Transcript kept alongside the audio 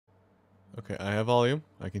Okay, I have volume.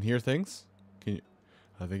 I can hear things. Can you?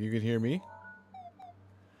 I think you can hear me.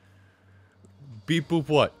 Beep boop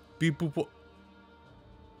what? Beep boop what?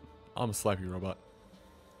 I'm a slap you, robot.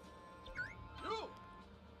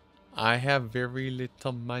 I have very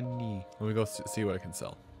little money. Let me go see what I can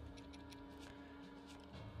sell.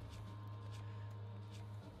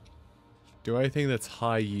 Do anything that's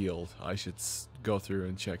high yield. I should go through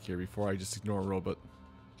and check here before I just ignore a robot.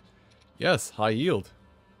 Yes, high yield.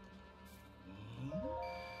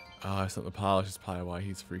 Ah, it's not the polish. Is probably why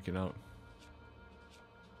he's freaking out.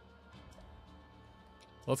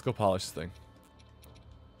 Let's go polish this thing.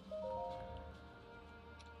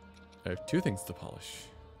 I have two things to polish.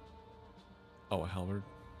 Oh, a halberd.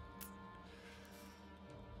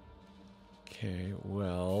 Okay,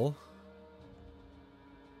 well.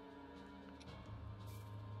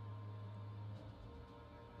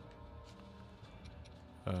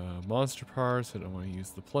 Monster parts. I don't want to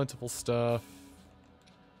use the plentiful stuff.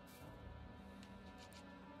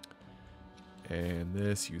 And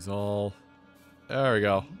this, use all. There we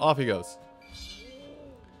go. Off he goes.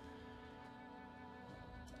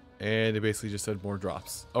 And it basically just said more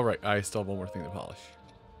drops. Oh, right. I still have one more thing to polish.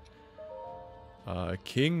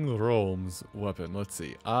 King Rome's weapon. Let's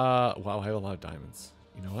see. Wow, I have a lot of diamonds.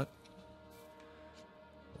 You know what?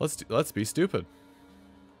 Let's be stupid.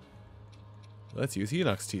 Let's use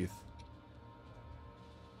Enoch's teeth.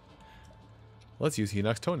 Let's use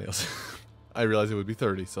Enoch's toenails. I realized it would be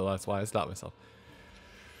 30, so that's why I stopped myself.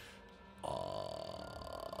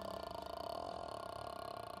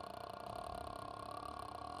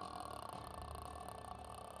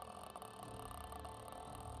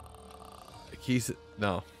 Keys.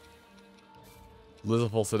 No.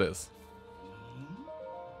 Lizapulse it is.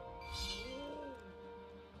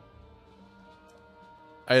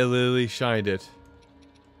 I literally shined it.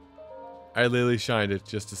 I literally shined it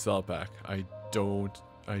just to sell it back. I do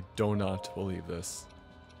not believe this.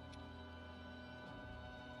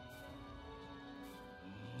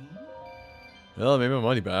 Well, I made my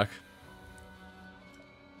money back.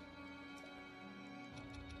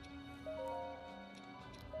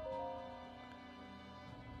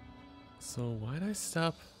 So why'd I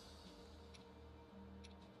stop?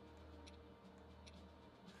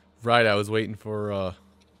 Right, I was waiting for I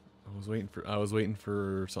was waiting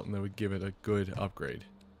for something that would give it a good upgrade.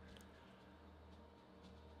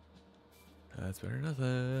 That's better than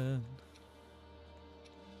nothing.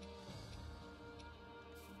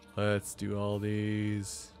 Let's do all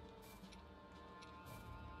these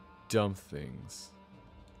dumb things.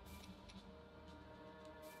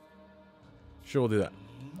 Sure, we'll do that.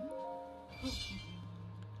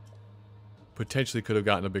 Potentially could have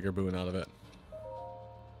gotten a bigger boon out of it.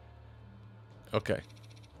 Okay.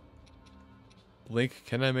 Link,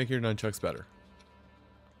 can I make your nunchucks better?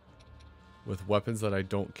 With weapons that I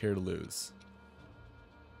don't care to lose.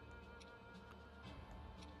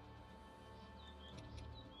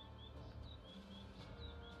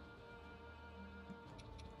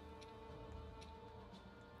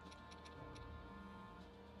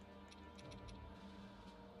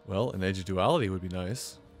 Well, an edge of duality would be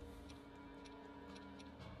nice.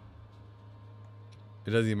 It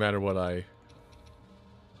doesn't even matter what I...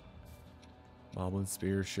 Moblin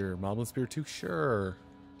Spear, sure. Moblin Spear 2, sure.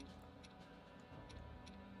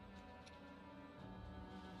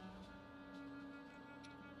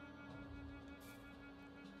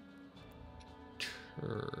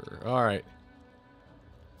 Sure. Alright.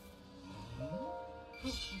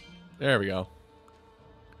 There we go.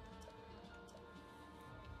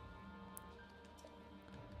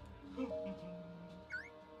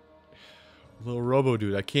 Little robo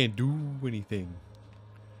dude, I can't do anything.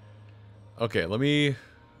 Okay, let me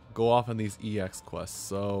go off on these EX quests.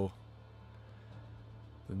 So,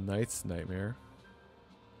 the Knight's Nightmare.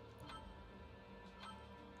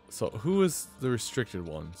 So, who is the restricted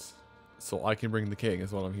ones? So I can bring the king,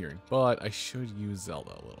 is what I'm hearing. But I should use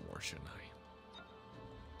Zelda a little more, shouldn't I?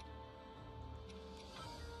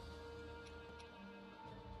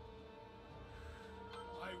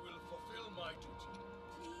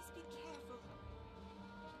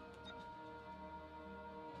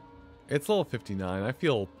 It's level 59. I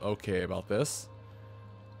feel okay about this.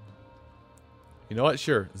 You know what?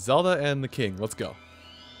 Sure. Zelda and the king. Let's go.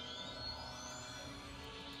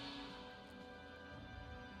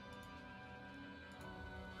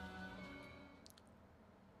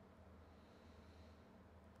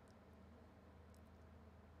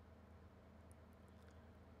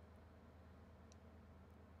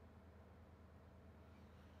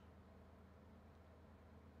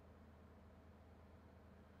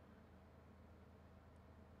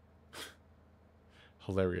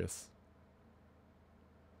 Hilarious.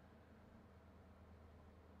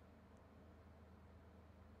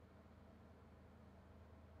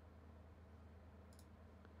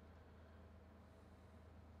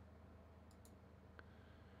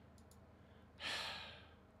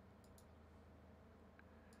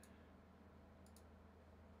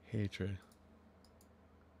 Hatred.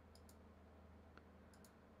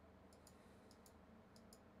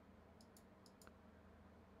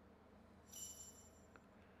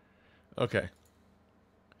 Okay.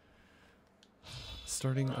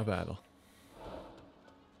 Starting a battle.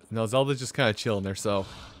 No, Zelda's just kind of chilling there, so...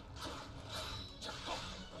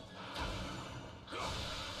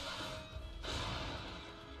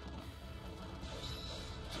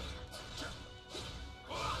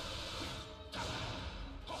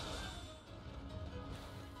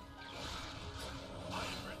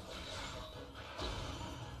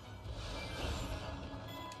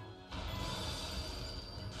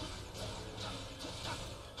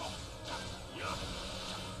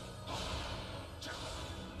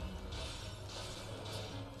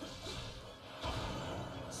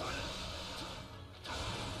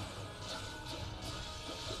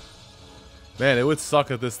 Man, it would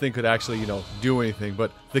suck if this thing could actually, you know, do anything,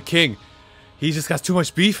 but the king, he just got too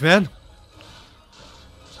much beef, man.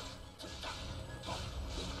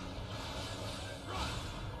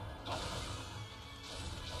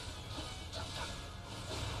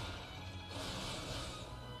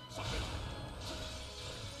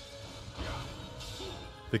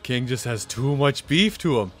 The king just has too much beef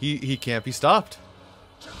to him. He can't be stopped.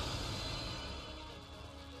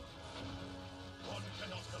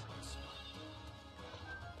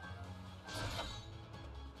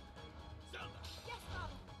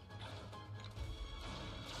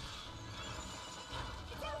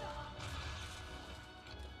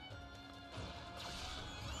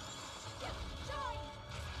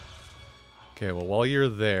 Okay, well, while you're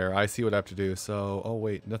there, I see what I have to do. So, oh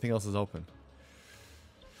wait, nothing else is open.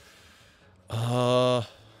 No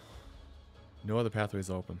other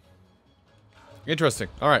pathways open. Interesting.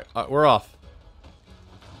 All right, we're off.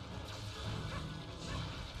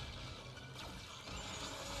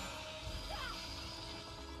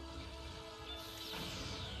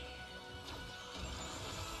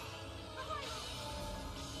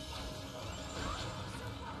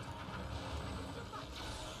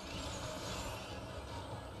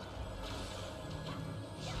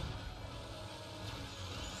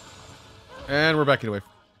 And we're backing away.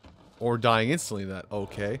 Or dying instantly that.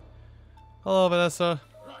 Okay. Hello, Vanessa.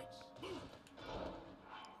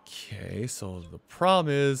 Okay, so the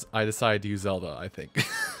problem is I decided to use Zelda, I think.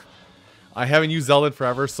 I haven't used Zelda in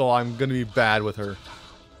forever, so I'm going to be bad with her.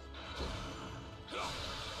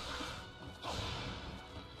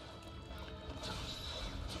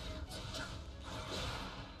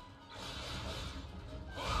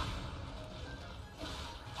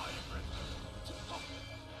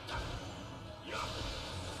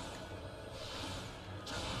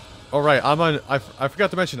 Oh right, I'm on. I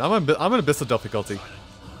forgot to mention I'm on Abyssal difficulty.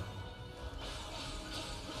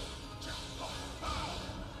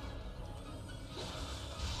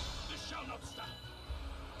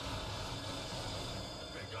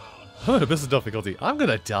 I'm on Abyssal difficulty. I'm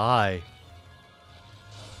gonna die.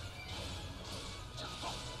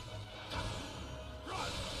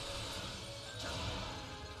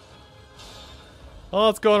 Oh,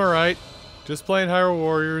 it's going alright. Just playing Hyrule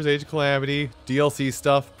Warriors, Age of Calamity, DLC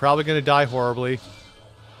stuff. Probably gonna die horribly.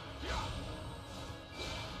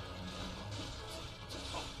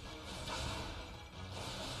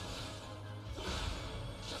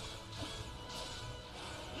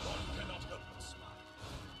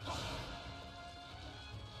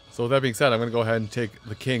 So with that being said, I'm gonna go ahead and take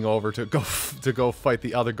the king over to go fight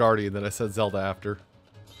the other guardian that I said Zelda after.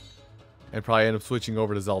 And probably end up switching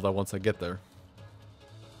over to Zelda once I get there.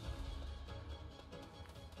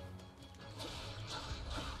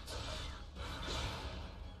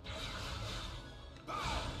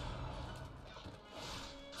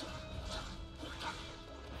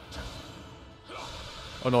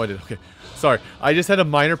 Oh no, I did. Okay, sorry. I just had a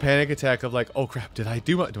minor panic attack of like, oh crap, do I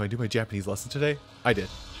do my Japanese lesson today? I did.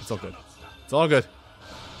 It's all good. It's all good.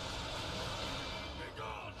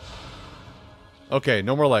 Okay,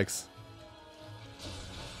 no more legs.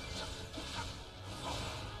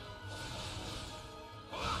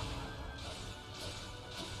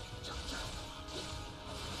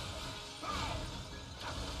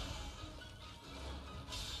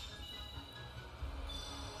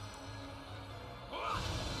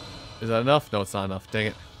 Is that enough? No, it's not enough. Dang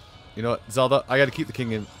it. You know what, Zelda? I gotta keep the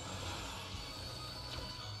king in.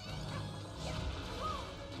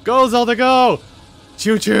 Go, Zelda, go!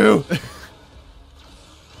 Choo-choo!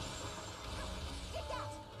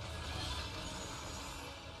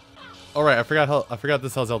 Alright, I forgot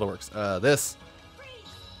this how Zelda works. This.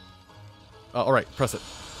 Alright, press it.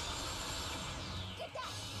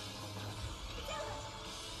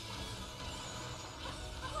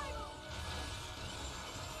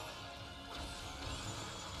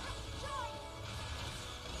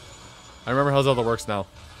 I remember how Zelda works now.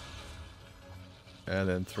 And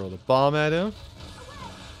then throw the bomb at him.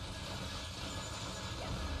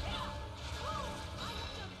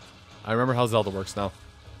 I remember how Zelda works now.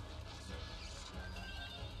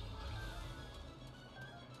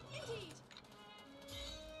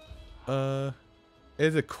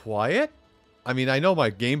 Is it quiet? I mean, I know my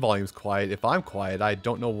game volume's quiet. If I'm quiet, I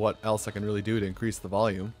don't know what else I can really do to increase the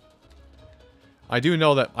volume. I do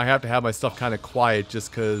know that I have to have my stuff kind of quiet just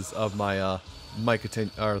because of my mic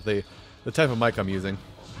or the type of mic I'm using.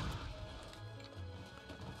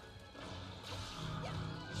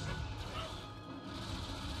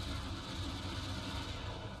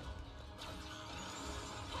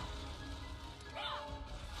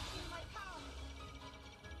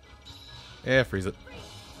 Yeah, freeze it.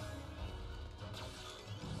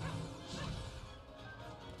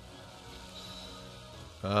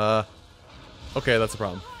 Okay, that's a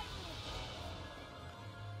problem.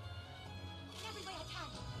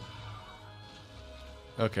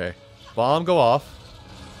 Okay. Bomb go off.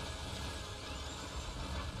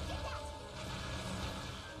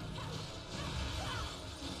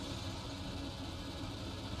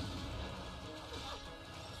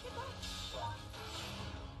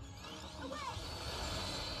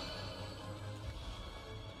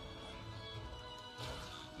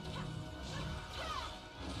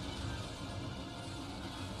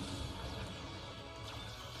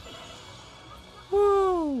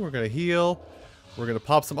 Woo! We're gonna heal. We're gonna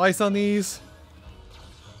pop some ice on these.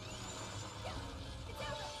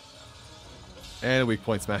 And a weak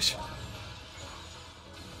point smash.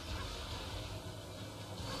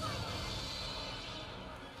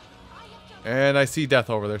 And I see death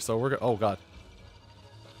over there, so we're gonna... Oh, God.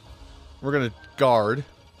 We're gonna guard.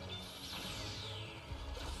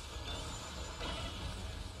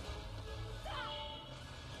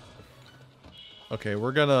 Okay,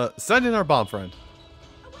 we're gonna send in our bomb friend.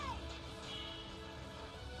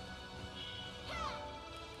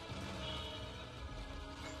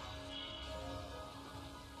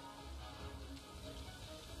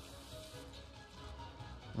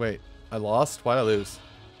 Wait, I lost? Why'd I lose?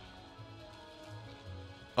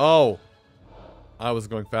 Oh. I was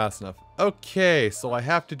going fast enough. Okay, so I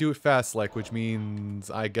have to do it fast like, which means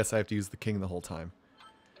I guess I have to use the king the whole time.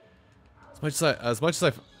 As much as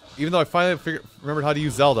I even though I finally remembered how to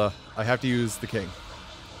use Zelda, I have to use the king.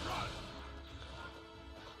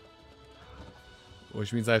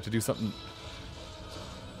 Which means I have to do something.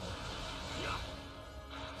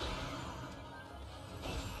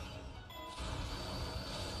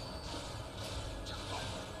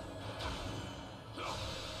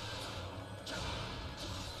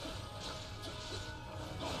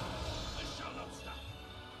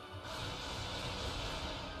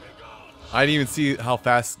 I didn't even see how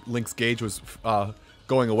fast Link's gauge was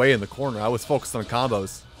going away in the corner. I was focused on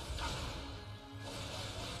combos.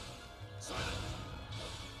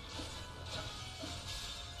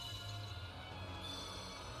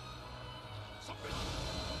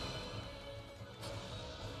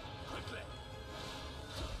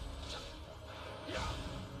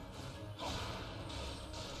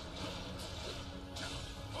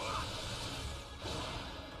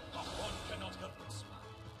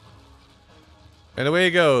 And away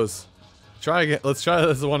he goes. Try again. Let's try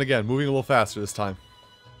this one again. Moving a little faster this time.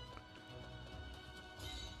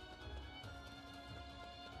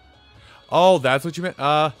 Oh, that's what you meant?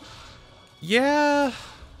 Yeah.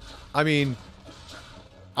 I mean,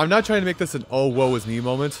 I'm not trying to make this an oh, woe is me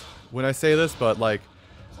moment when I say this, but like,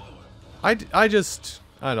 I don't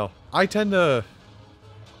know. I don't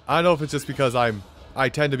know if it's just because I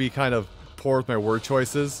tend to be kind of poor with my word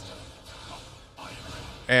choices.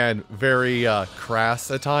 And very crass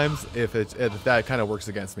at times, if that kind of works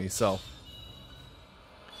against me, so.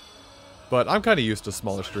 But I'm kind of used to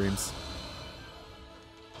smaller streams.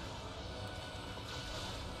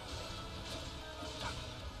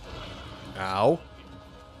 Ow.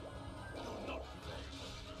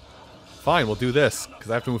 Fine, we'll do this,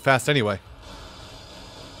 because I have to move fast anyway.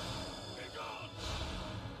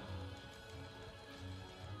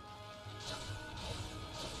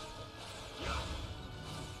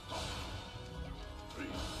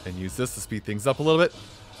 And use this to speed things up a little bit.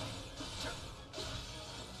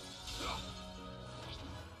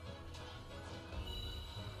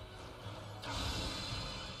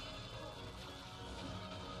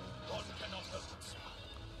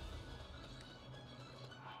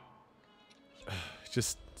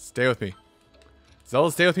 Just stay with me.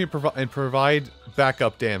 Zelda, stay with me and provide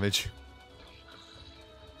backup damage.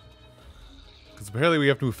 Because apparently we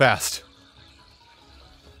have to move fast.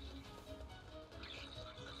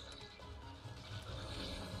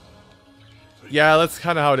 Yeah, that's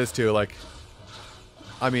kind of how it is too. Like,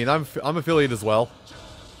 I mean, I'm affiliate as well.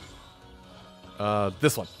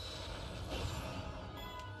 This one.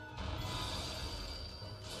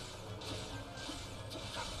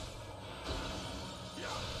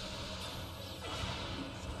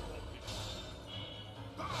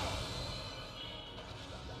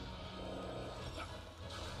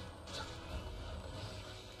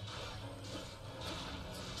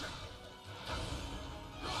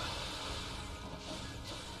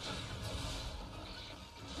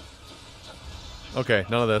 Okay,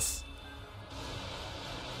 none of this.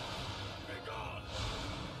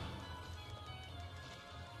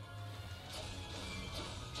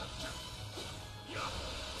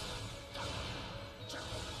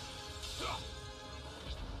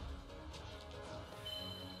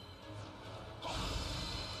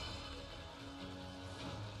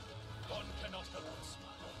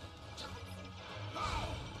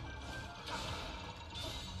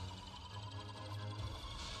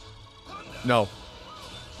 No.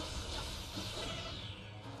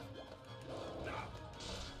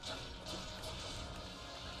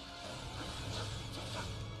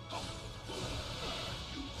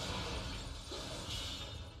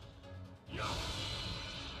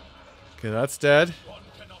 Okay, that's dead.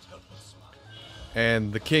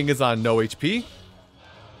 And the king is on no HP.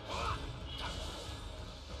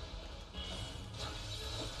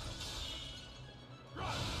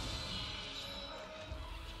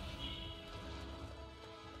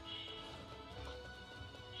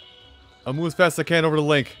 I'll move as fast as I can over to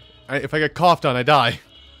Link. If I get coughed on, I die.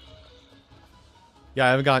 Yeah,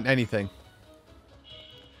 I haven't gotten anything.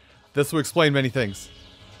 This will explain many things.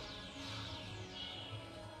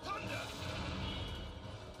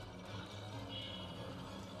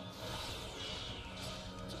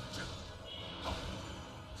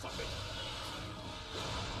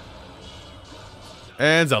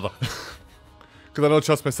 And Zelda. Because I don't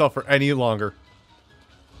trust myself for any longer.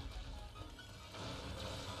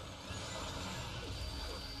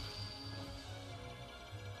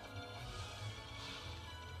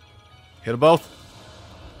 Hit them both.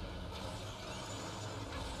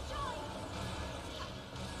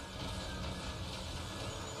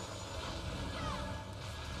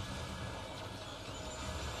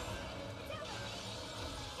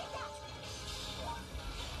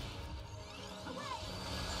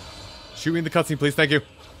 Shoot me in the cutscene, please. Thank you.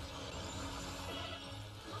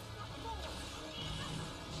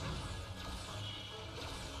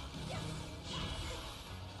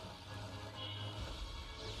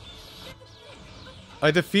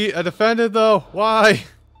 I defended though. Why?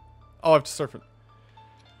 Oh, I have to surf it.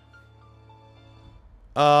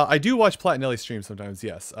 I do watch Platinelli stream sometimes,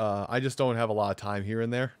 yes. I just don't have a lot of time here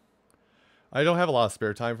and there. I don't have a lot of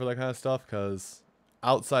spare time for that kind of stuff, because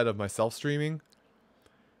outside of my self-streaming,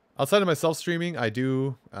 I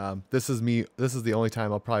do, this is the only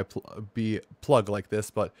time I'll probably be plug like this,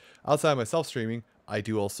 but outside of my self-streaming, I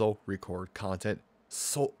do also record content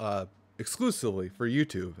exclusively for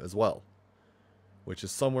YouTube as well, which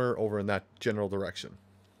is somewhere over in that general direction.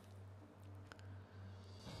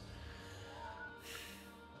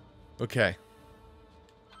 Okay.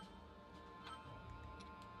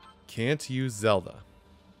 Can't use Zelda.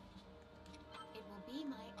 It will be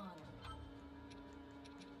my honor.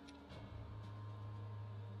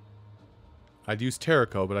 I'd use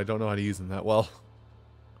Terrico, but I don't know how to use them that well.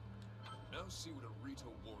 Now see what a Rito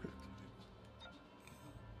warrior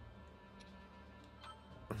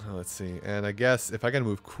can do. Let's see. And I guess if I can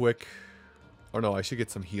move quick... Or no, I should get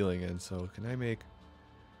some healing in. So can I make...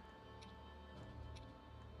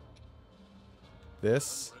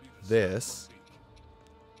 this?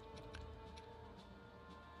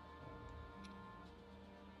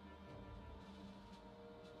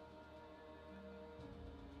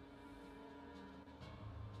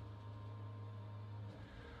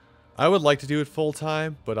 I would like to do it full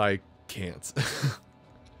time, but I can't.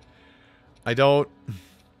 I don't...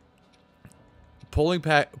 Pulling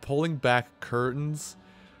back curtains,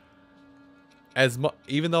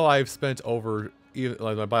 even though I've spent over...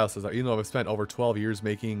 like my bio says that, even though I've spent over 12 years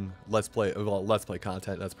making Let's Play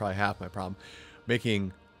content, that's probably half my problem.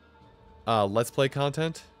 Making Let's Play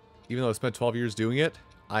content, even though I've spent 12 years doing it,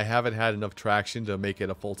 I haven't had enough traction to make it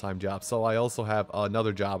a full-time job. So I also have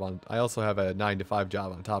another job on... I also have a 9-to-5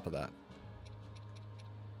 job on top of that.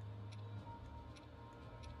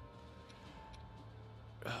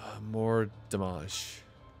 More damage.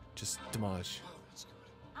 Just damage.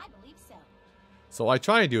 I believe so. So I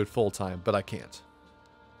try and do it full-time, but I can't.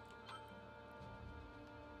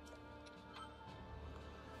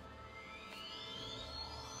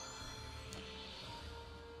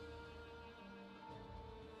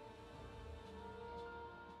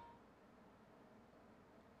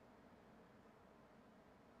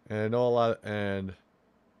 And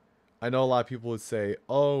I know a lot of people would say,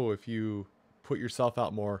 "Oh, if you put yourself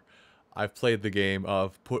out more." I've played the game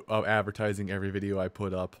of advertising every video I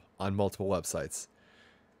put up on multiple websites.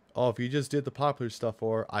 Oh, if you just did the popular stuff,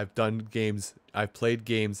 or I've played games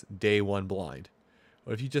day one blind.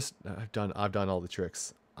 But if you just, I've done all the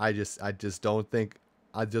tricks. I just don't think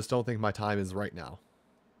my time is right now.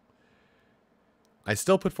 I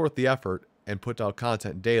still put forth the effort and put out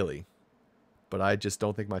content daily, but I just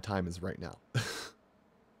don't think my time is right now.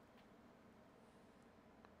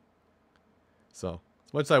 So,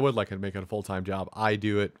 as much as I would like to make it a full-time job, I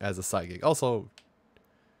do it as a side gig. Also,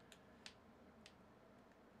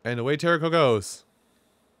 and away Terrico goes.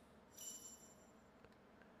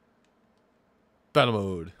 Battle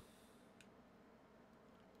mode.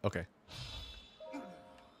 Okay.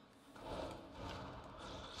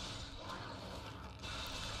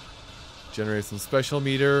 Generate some special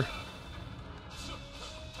meter.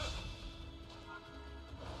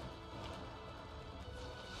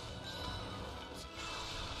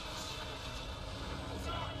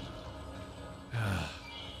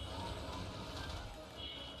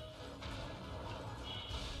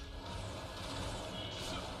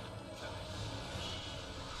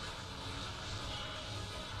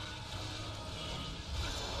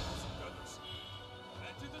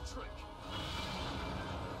 That did the trick.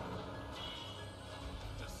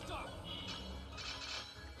 Just stop.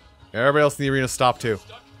 Everybody else in the arena stop too.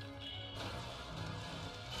 Stuck.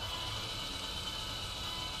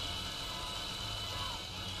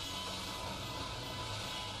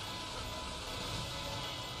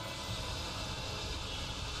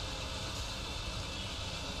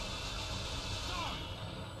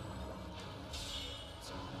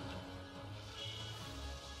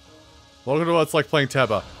 Welcome to what it's like playing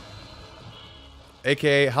Teba.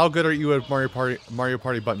 AKA, how good are you at Mario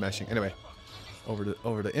Party button mashing? Anyway, over to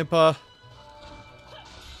Impa.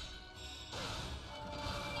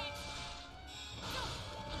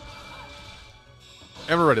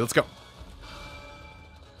 And we're ready. Let's go.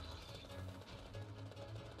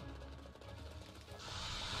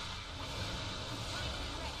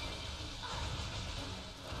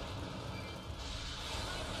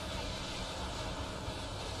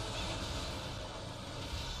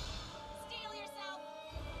 Steel yourself.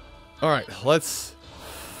 All right, let's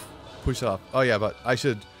push it off. Oh yeah, but I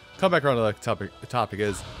should come back around to the topic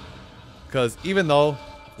is because even though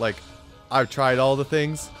like I've tried all the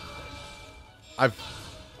things,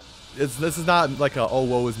 this is not like a oh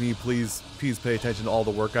woe is me, please pay attention to all the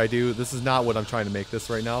work I do. This is not what I'm trying to make this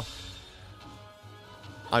right now.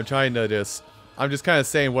 I'm just kind of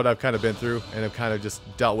saying what I've kind of been through and I've kind of just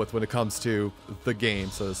dealt with when it comes to the game,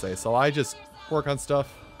 so to say. So I just work on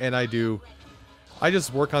stuff and I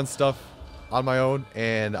just work on stuff on my own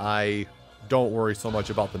and I don't worry so much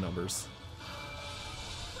about the numbers.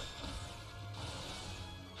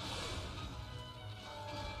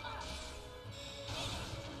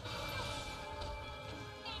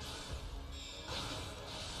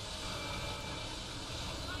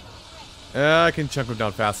 I can chunk them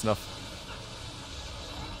down fast enough.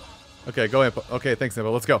 Okay, go in. Okay, thanks,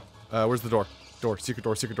 Nimble. Let's go. Where's the door? Secret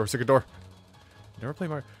door. Never play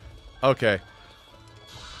Mario. Okay.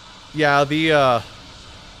 Yeah, the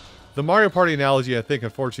Mario Party analogy, I think,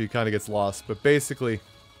 unfortunately, kind of gets lost. But basically,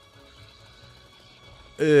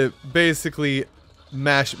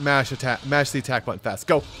 mash the attack button fast.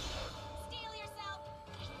 Go. Steel yourself.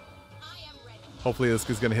 I am ready. Hopefully, this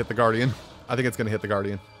is gonna hit the Guardian. I think it's gonna hit the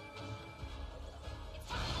Guardian. Steel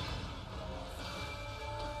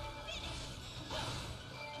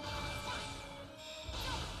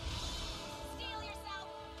yourself.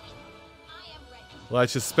 I am ready.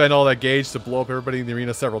 Let's just spend all that gauge to blow up everybody in the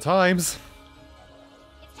arena several times.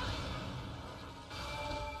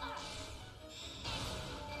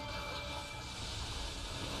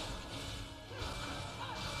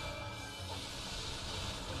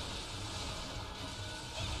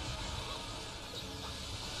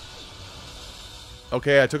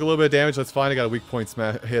 Okay, I took a little bit of damage. That's fine. I got a weak point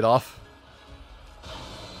hit off.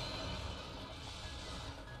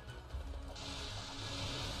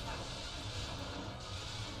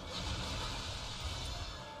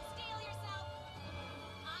 Steel yourself.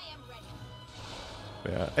 I am ready.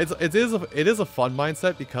 Yeah, it is a fun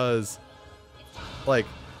mindset because, like,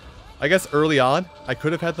 I guess early on I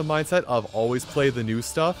could have had the mindset of always play the new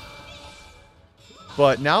stuff,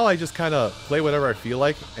 but now I just kind of play whatever I feel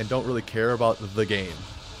like and don't really care about the game.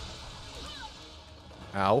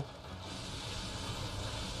 Ow.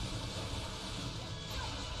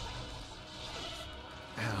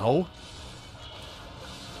 Ow.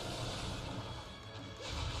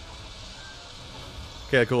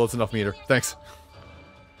 Okay, cool. That's enough meter. Thanks.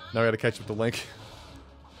 Now I gotta catch up to Link.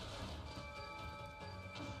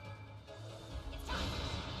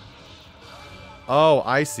 Oh,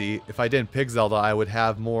 I see. If I didn't pick Zelda, I would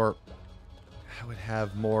have more... I would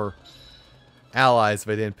have more allies if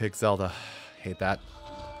I didn't pick Zelda. Hate that.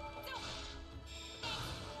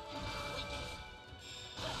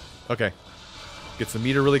 Okay. Get some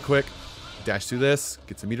meter really quick. Dash through this.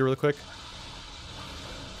 Get some meter really quick.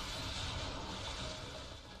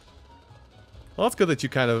 Well, it's good that you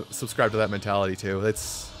kind of subscribe to that mentality, too.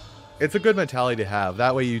 It's a good mentality to have.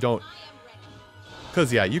 That way you don't...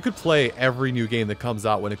 Because, yeah, you could play every new game that comes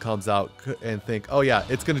out when it comes out and think, oh, yeah,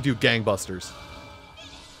 it's going to do gangbusters.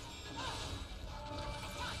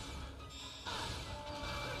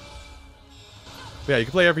 But yeah, you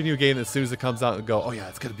can play every new game as soon as it comes out and go, oh, yeah,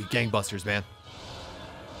 it's going to be gangbusters, man.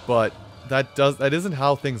 But that isn't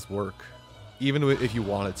how things work, even if you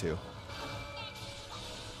wanted to.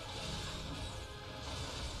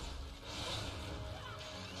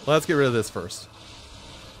 Let's get rid of this first.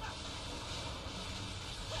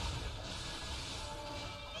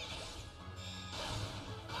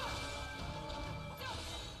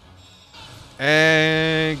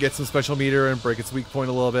 And get some special meter and break its weak point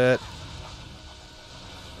a little bit.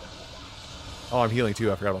 Oh, I'm healing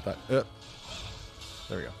too. I forgot about that.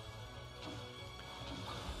 There we go.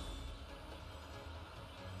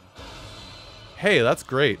 Hey, that's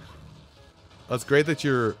great. That's great that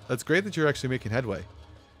you're actually making headway.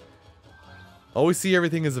 Always see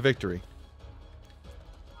everything as a victory.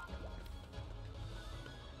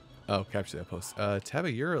 Oh, capture that post.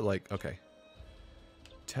 Tabby, you're like, okay.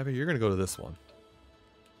 Tabby, you're gonna go to this one.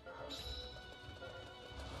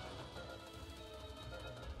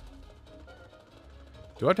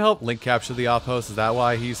 Do I have to help Link capture the outpost? Is that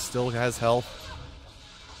why he still has health?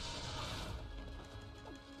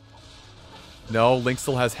 No, Link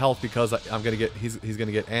still has health because he's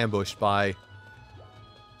gonna get ambushed by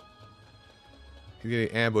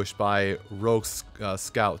rogue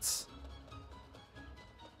scouts.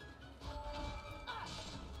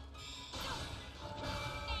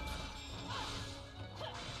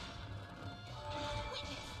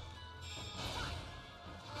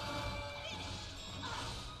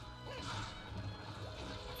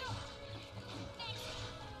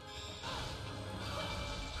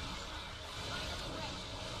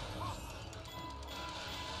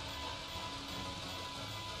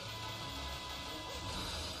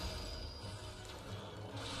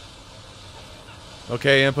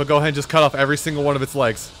 Okay, Impa, go ahead and just cut off every single one of its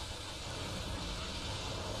legs.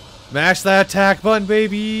 Mash that attack button,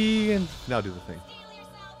 baby! And now do the thing.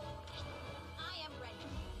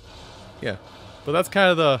 Yeah. But that's kind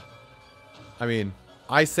of the... I mean,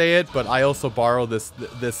 I say it, but I also borrow this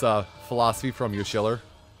philosophy from Yoshiller.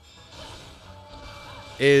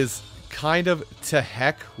 Is kind of to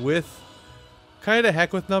heck with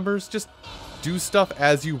numbers. Just do stuff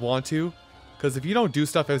as you want to. Because if you don't do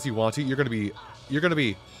stuff as you want to, you're gonna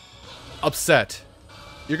be upset.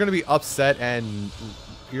 You're gonna be upset, and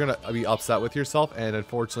you're gonna be upset with yourself, and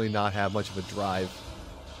unfortunately not have much of a drive.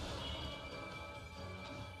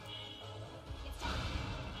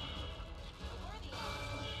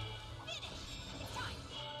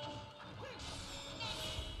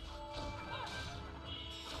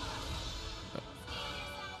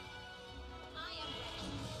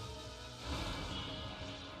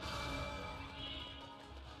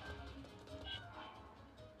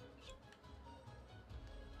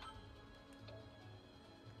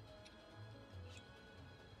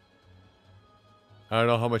 I don't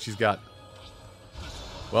know how much he's got.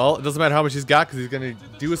 Well, it doesn't matter how much he's got because he's going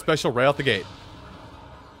to do a special right out the gate.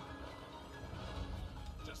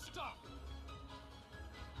 Just stop.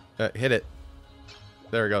 Hit it.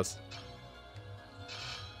 There it goes.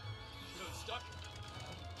 Feeling stuck?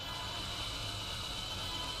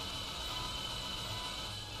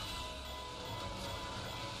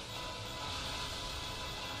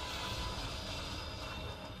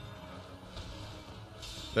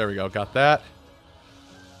 There we go. Got that.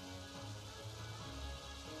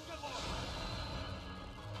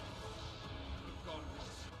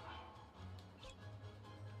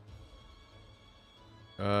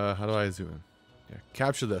 How do I zoom in? Yeah,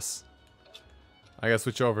 capture this. I gotta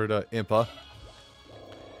switch over to Impa.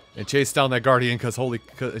 And chase down that Guardian, because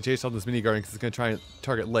chase down this mini Guardian, because it's gonna try and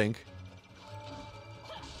target Link.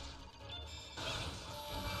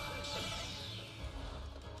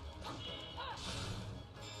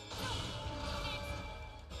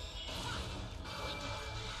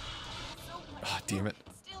 Ah, damn it.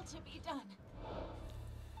 Still to be done.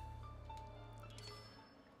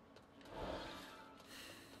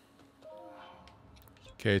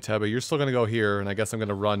 Okay, Teba, you're still gonna go here, and I guess I'm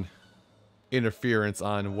gonna run interference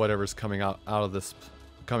on whatever's coming out of this,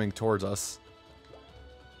 coming towards us.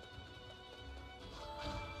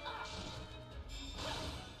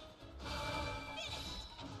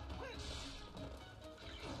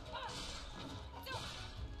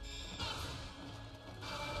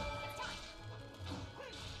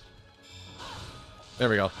 There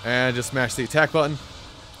we go. And just smash the attack button.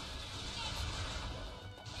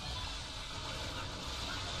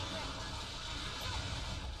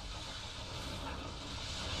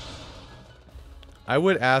 I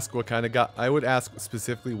would ask what kind of I would ask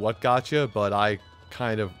specifically what gotcha, but I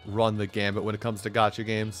kind of run the gambit when it comes to gotcha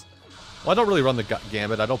games. Well, I don't really run the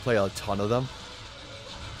gambit. I don't play a ton of them.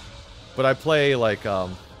 But I play like I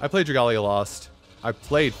played Dragalia Lost. I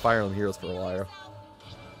played Fire Emblem Heroes for a while.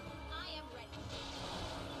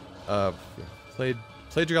 Played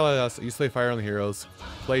Dragalia Lost. I used to play Fire Emblem Heroes.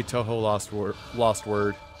 Played Touhou Lost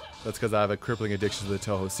Word. That's because I have a crippling addiction to the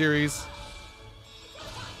Touhou series.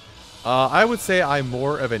 I would say I'm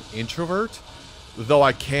more of an introvert, though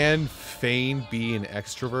I can feign being an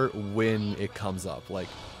extrovert when it comes up. Like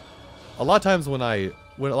a lot of times when I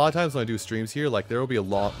do streams here, like there will be a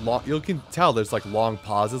long you can tell there's like long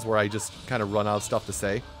pauses where I just kind of run out of stuff to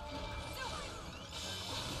say.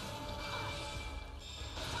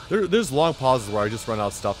 There's long pauses where I just run out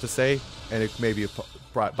of stuff to say, and it may be a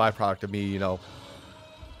byproduct of me, you know,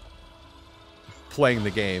 playing the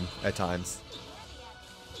game at times.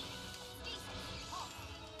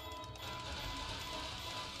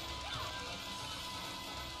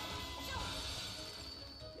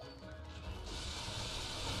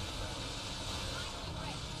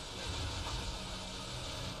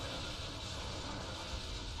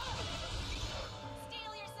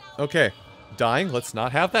 Okay, dying, let's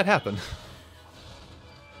not have that happen.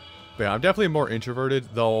 But yeah, I'm definitely more introverted,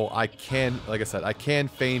 though I can, like I said, I can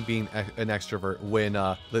feign being an extrovert when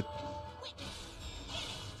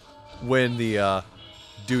the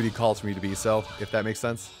duty calls for me to be so, if that makes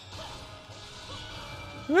sense.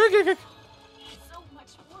 So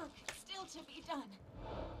much work still to be done.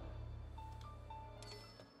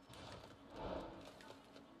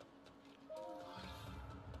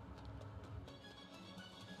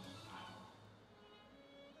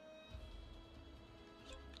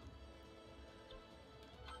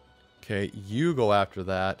 Okay, you go after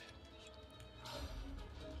that.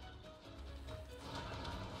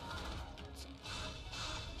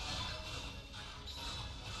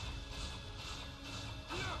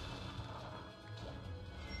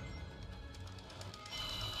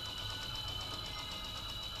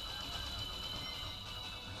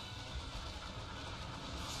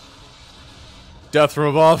 Death from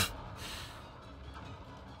above.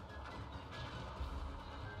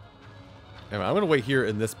 Anyway, I'm gonna wait here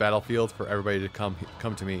in this battlefield for everybody to come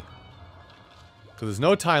to me. Because there's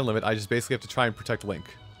no time limit, I just basically have to try and protect Link.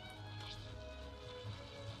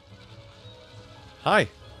 Hi.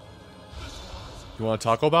 You want to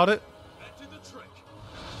talk about it?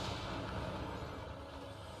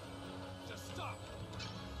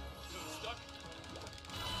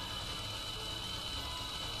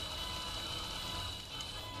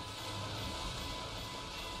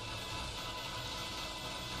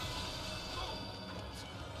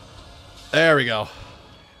 There we go.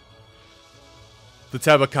 The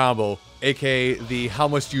Teba combo, aka the how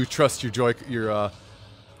much do you trust your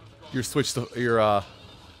Switch to your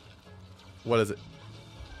what is it?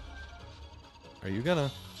 Are you gonna?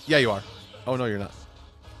 Yeah, you are. Oh no, you're not.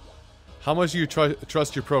 How much do you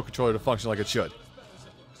trust your Pro Controller to function like it should?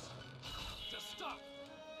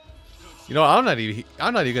 You know, I'm not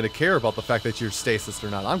even gonna care about the fact that you're stasis or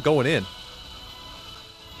not. I'm going in.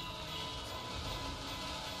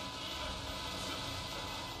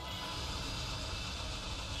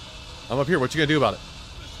 I'm up here. What you gonna do about it?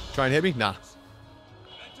 Try and hit me? Nah.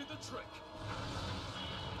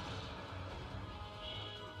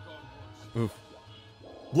 Oof.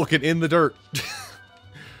 Looking in the dirt.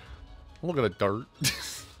 Look at the dirt.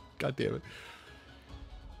 God damn it.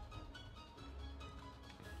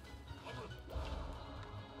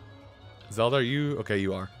 Zelda, are you? Okay,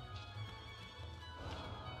 you are.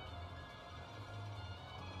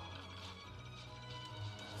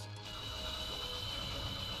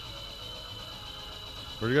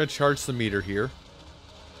 We're gonna charge some meter here.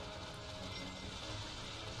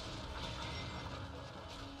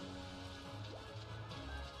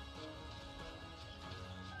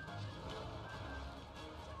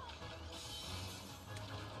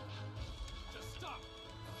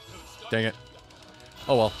 Dang it.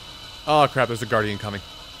 Oh well. Oh crap, there's a Guardian coming.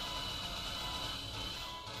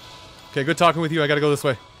 Okay, good talking with you. I gotta go this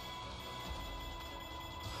way.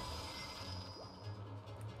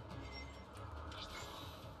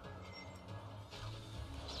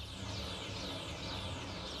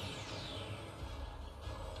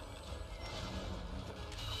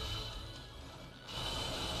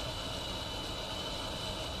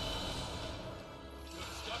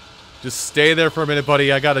 Just stay there for a minute,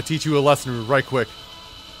 buddy. I gotta teach you a lesson right quick.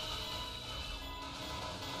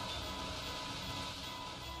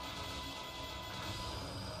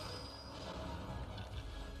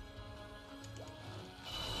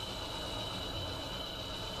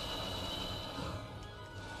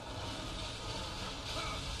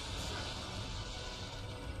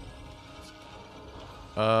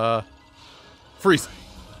 Freeze.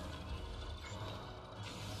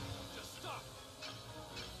 Just stop.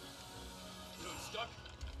 You stuck?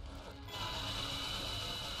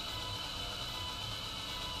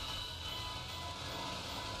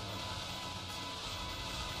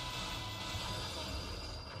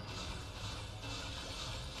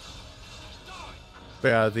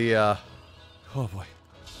 Yeah, oh boy.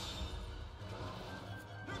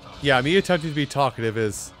 Yeah, me attempting to be talkative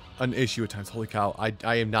is an issue at times. Holy cow.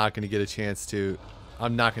 I am not going to get a chance to...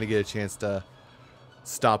 I'm not going to get a chance to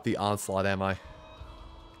stop the onslaught, am I?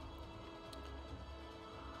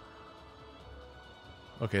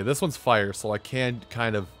 Okay, this one's fire, so I can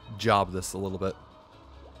kind of job this a little bit.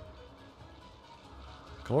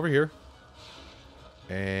 Come over here.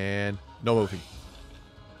 And no moving.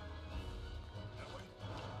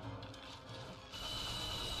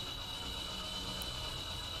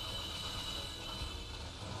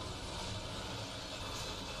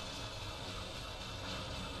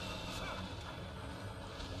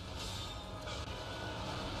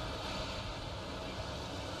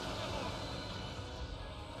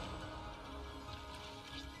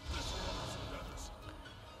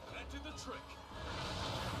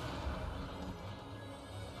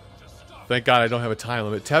 Thank God I don't have a time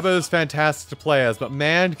limit. Teba is fantastic to play as, but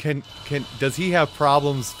man, does he have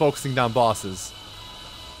problems focusing down bosses?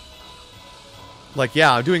 Like,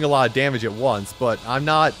 yeah, I'm doing a lot of damage at once, but I'm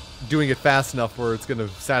not doing it fast enough where it's gonna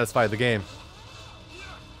satisfy the game.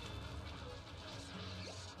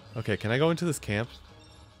 Okay, can I go into this camp?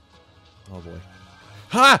 Oh boy.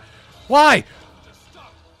 Ha! Why?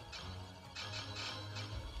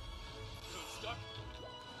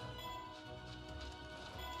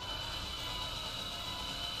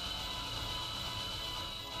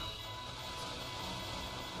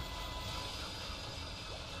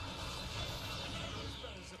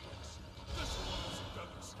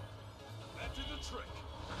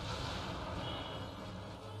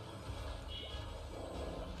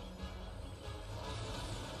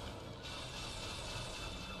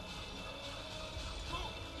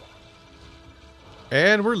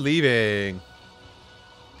 And we're leaving.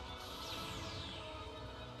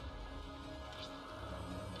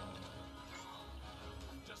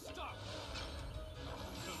 Just stop.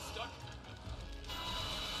 You stuck?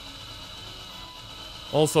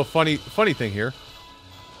 Also, funny thing here.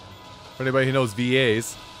 For anybody who knows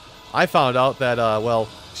VAs, I found out that, well,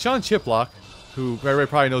 Sean Chiplock, who everybody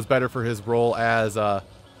probably knows better for his role as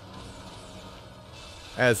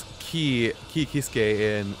Ki Kisuke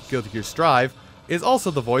in Guilty Gear Strive, is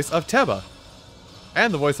also the voice of Teba.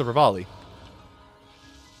 And the voice of Rivali.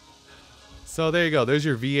 So there you go. There's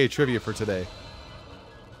your VA trivia for today.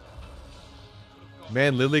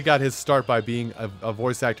 Man, Lily got his start by being a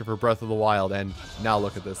voice actor for Breath of the Wild, and now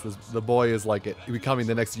look at this. The boy is like becoming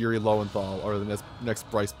the next Yuri Lowenthal or the next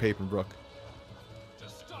Bryce Papenbrook.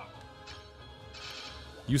 Just stop.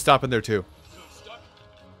 You stop in there too. You stuck?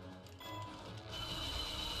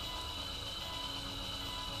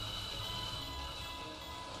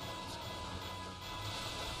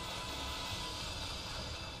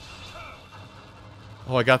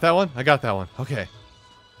 Oh, I got that one? I got that one. Okay.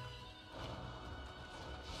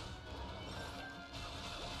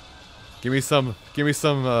 Give me some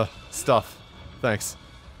stuff. Thanks.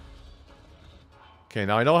 Okay,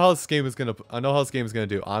 now I know how this game is gonna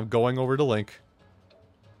do. I'm going over to Link.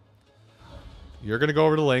 You're gonna go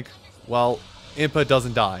over to Link. Well, Impa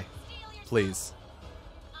doesn't die. Please.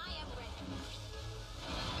 I am ready.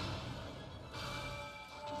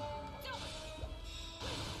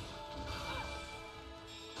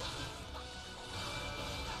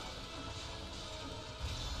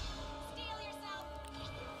 Steel yourself.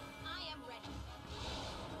 I am ready.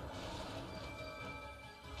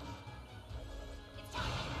 It's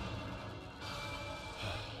time.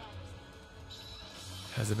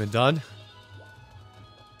 Has it been done?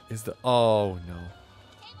 Is the... Oh, no.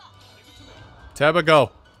 Teba,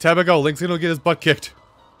 go. Teba, go. Link's gonna get his butt kicked.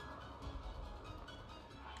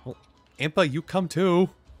 Well, Impa, you come too.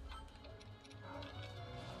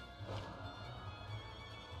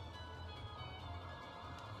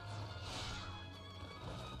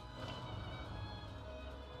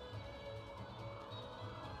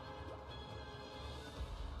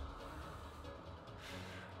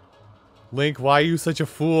 Link, why are you such a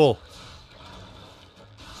fool?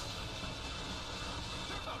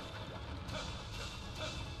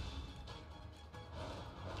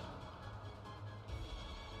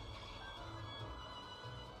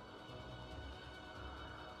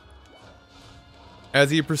 as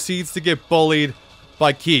he proceeds to get bullied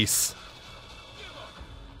by Keese.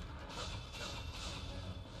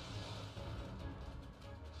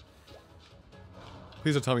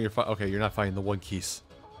 Please don't tell me you're okay, you're not fighting the one Keese.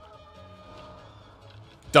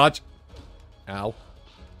 Dodge. Ow.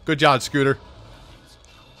 Good job, Scooter.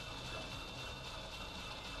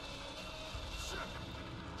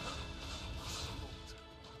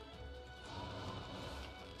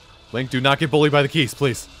 Link, do not get bullied by the Keese,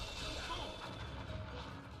 please.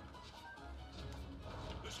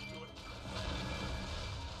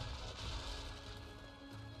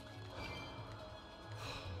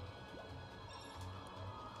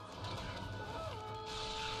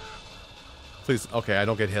 Please, okay, I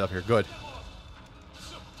don't get hit up here. Good.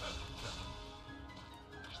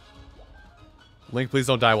 Link, please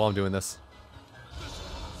don't die while I'm doing this.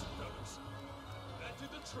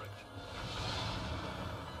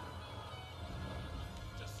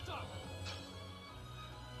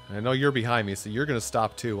 I know you're behind me, so you're gonna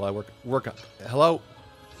stop too while I work on. Hello?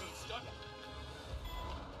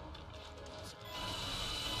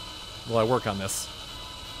 While I work on this.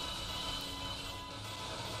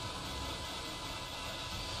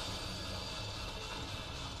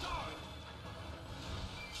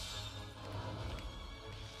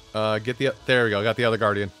 Get the... There we go, got the other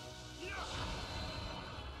Guardian.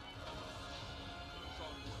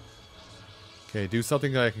 Okay, do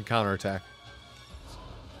something that I can counterattack.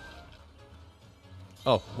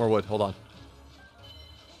 Oh, more wood, hold on.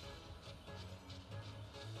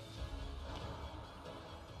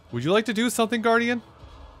 Would you like to do something, Guardian?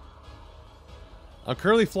 I'm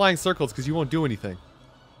currently flying circles because you won't do anything.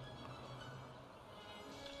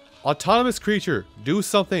 Autonomous creature, do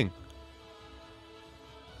something.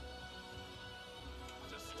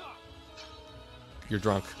 You're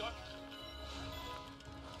drunk.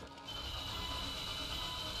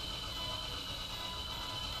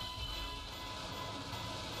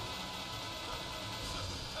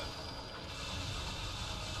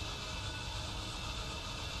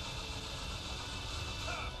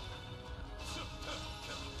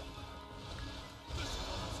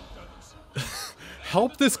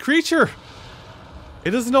 Help this creature!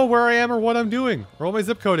 It doesn't know where I am or what I'm doing, or what my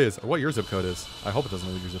zip code is, or what your zip code is. I hope it doesn't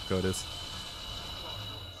know what your zip code is.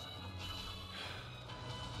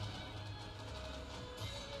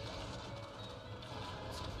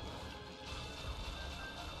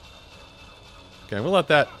 Okay, we'll let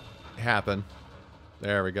that happen.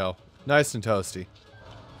 There we go. Nice and toasty.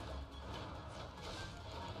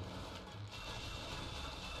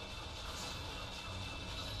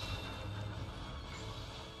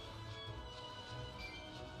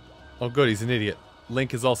 Oh good, he's an idiot.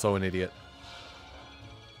 Link is also an idiot.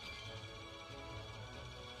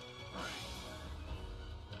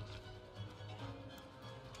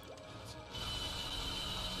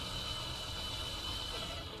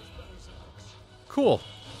 Cool.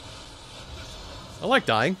 I like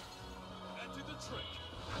dying.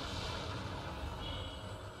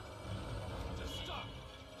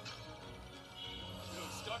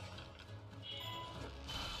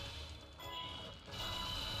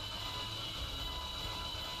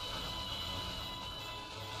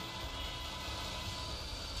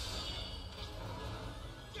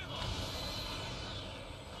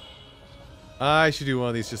 I should do one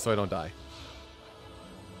of these just so I don't die.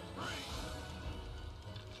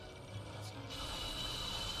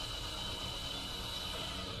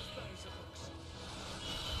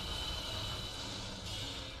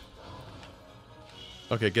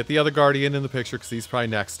 Okay, get the other Guardian in the picture because he's probably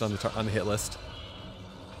next on the hit list.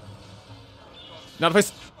 Not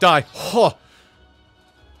if I die. Oh.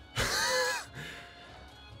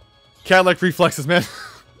 Cat-like reflexes, man.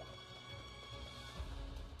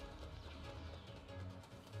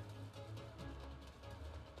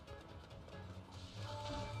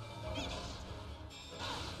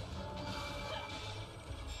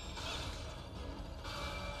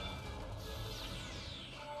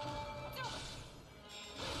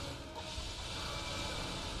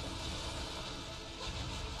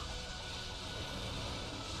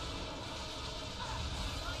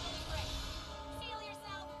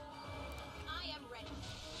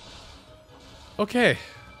 Okay.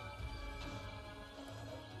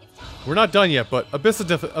 We're not done yet, but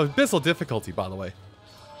abyssal difficulty, by the way.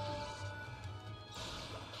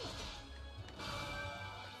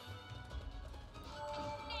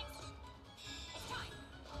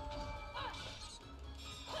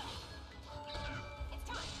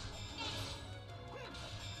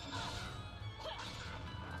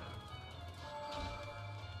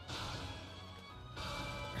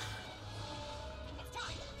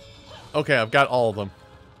 Okay, I've got all of them.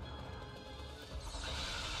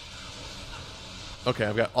 Okay,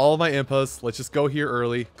 I've got all of my impas. Let's just go here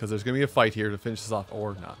early, because there's going to be a fight here to finish this off,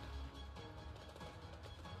 or not.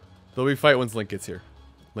 There'll be a fight once Link gets here.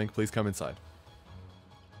 Link, please come inside.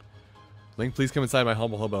 Link, please come inside my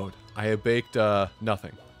humble abode. I have baked,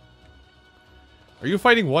 nothing. Are you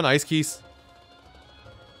fighting one Ice Keys?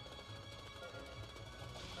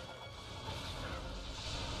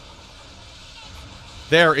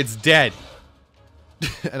 There, it's dead.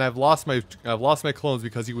 And I've lost my clones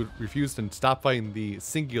because he would refuse to stop fighting the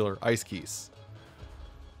singular Ice Keys.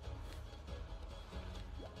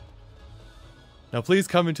 Now please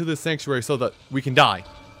come into this sanctuary so that we can die.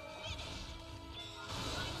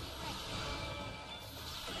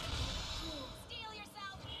 Steel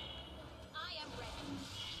yourself. I am ready.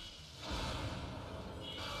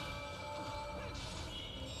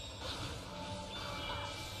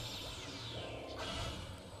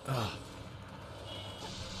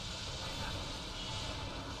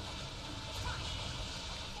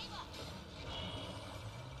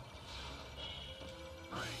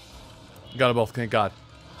 Got them both, thank God.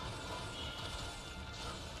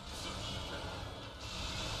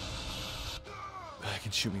 I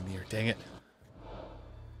can shoot me in the air, dang it.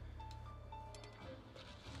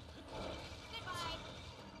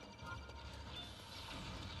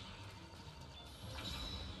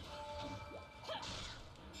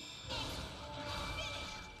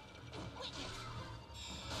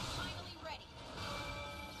 Finally ready.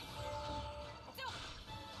 Steel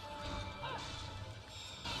yourself.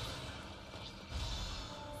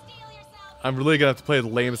 I'm really gonna have to play the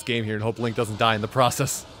lamest game here and hope Link doesn't die in the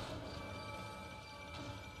process.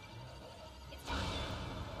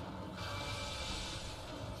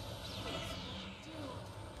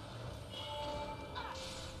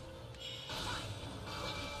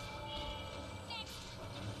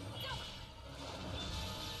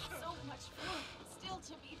 So much work still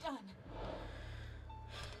to be done.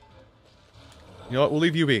 You know what, we'll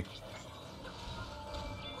leave you be.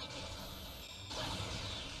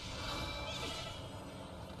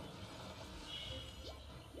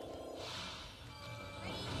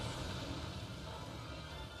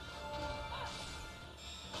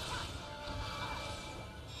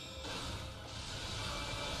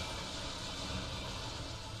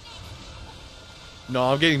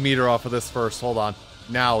 No, I'm getting meter off of this first. Hold on.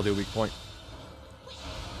 Now I'll do weak point.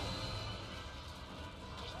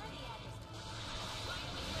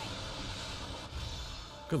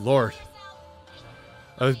 Good lord.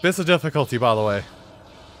 Abyss of difficulty, by the way.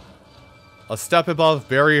 A step above,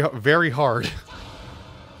 very, very hard.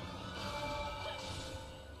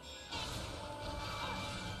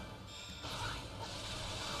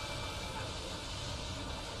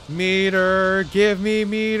 Meter, give me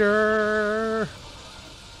meter.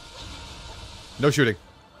 No shooting.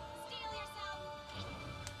 Steel yourself.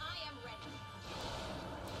 I am ready.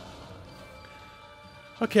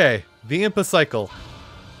 Okay, the Impa cycle.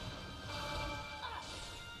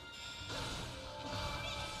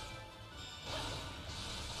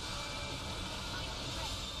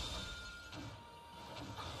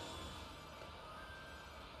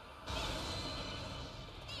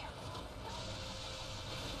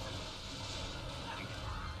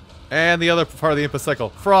 And the other part of the Impa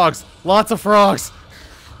cycle. Frogs! Lots of frogs! Steel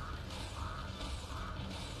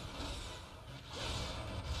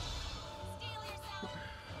yourself.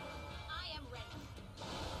 I am ready.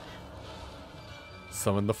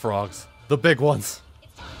 Summon the frogs. The big ones.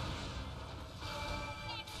 It's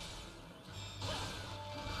time.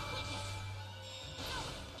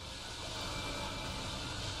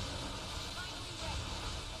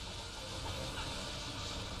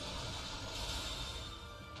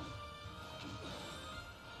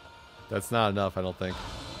 That's not enough, I don't think.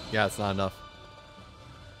 Yeah, it's not enough.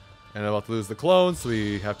 And I'm about to lose the clone, so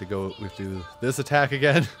we have to do this attack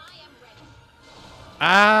again. I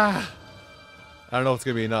am ready. Ah! I don't know if it's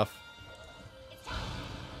gonna be enough.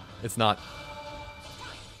 It's not.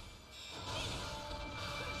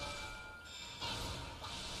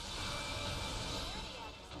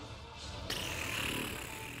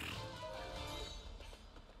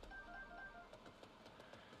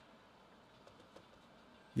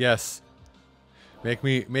 Yes. Make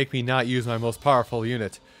me not use my most powerful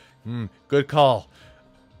unit. Good call.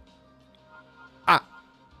 Ah.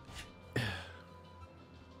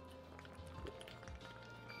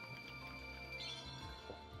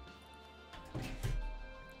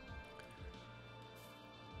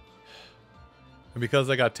 And because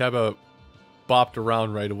I got Teba bopped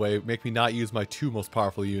around right away, make me not use my two most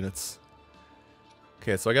powerful units.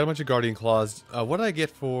 Okay, so I got a bunch of Guardian Claws. What did I get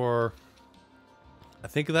for... I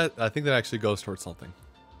think that actually goes towards something.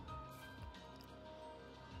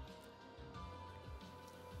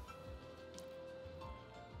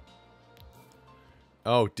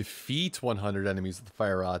 Oh, defeat 100 enemies with the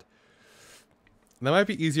fire rod. That might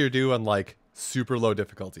be easier to do on, like, super low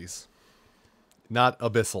difficulties. Not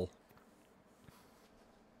abyssal.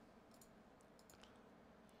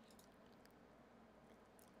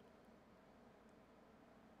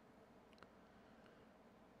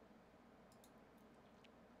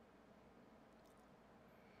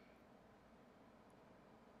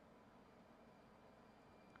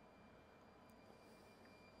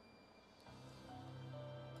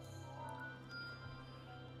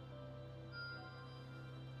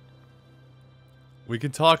 We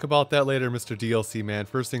can talk about that later, Mr. DLC, man.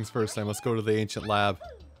 First things first, I must go to the ancient lab.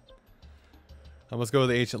 I must go to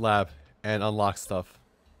the ancient lab and unlock stuff.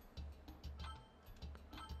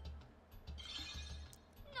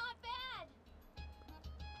 Not bad.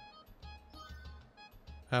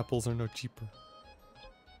 Apples are no cheaper.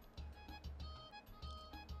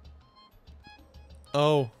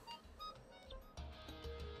 Oh.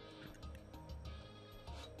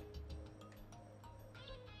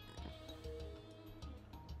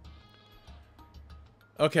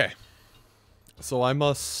 Okay. So I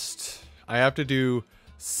have to do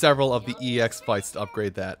several of the EX fights to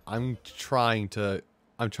upgrade that. I'm trying my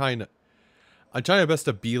best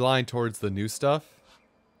to beeline towards the new stuff.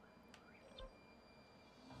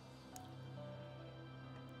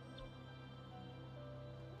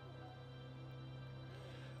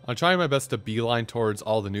 I'm trying my best to beeline towards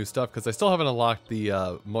all the new stuff because I still haven't unlocked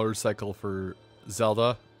the motorcycle for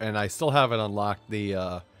Zelda, and I still haven't unlocked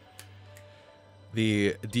the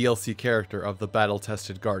DLC character of the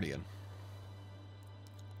battle-tested Guardian.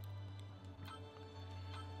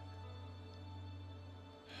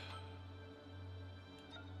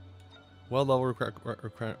 Well, level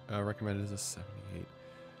recommended is a 78.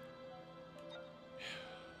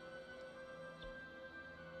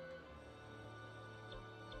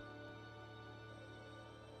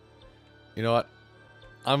 You know what?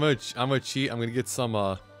 I'm gonna cheat. I'm gonna get some.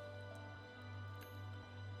 I'm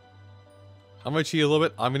gonna cheat a little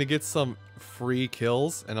bit. I'm gonna get some free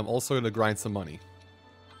kills, and I'm also gonna grind some money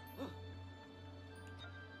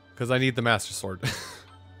because I need the Master Sword.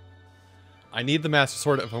 I need the Master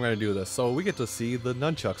Sword if I'm gonna do this. So we get to see the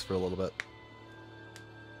nunchucks for a little bit.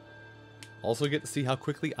 Also get to see how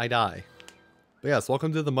quickly I die. But yes,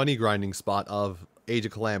 welcome to the money grinding spot of Age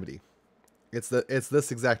of Calamity. It's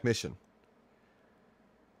this exact mission.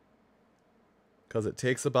 Because it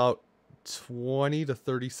takes about 20 to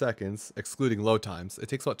 30 seconds, excluding load times. It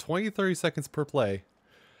takes about 20 to 30 seconds per play,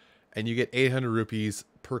 and you get 800 rupees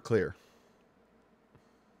per clear.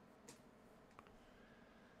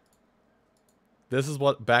 This is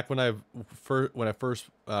what back when I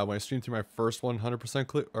streamed through my first 100%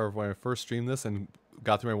 clear, or when I first streamed this and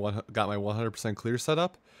got my 100% clear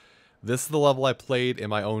setup. This is the level I played in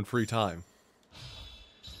my own free time.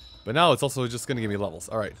 But now it's also just gonna give me levels.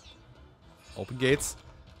 All right. Open gates.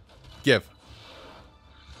 Give.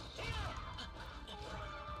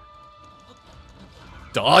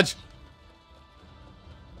 Dodge.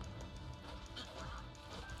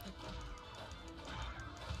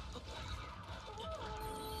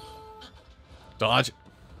 Dodge.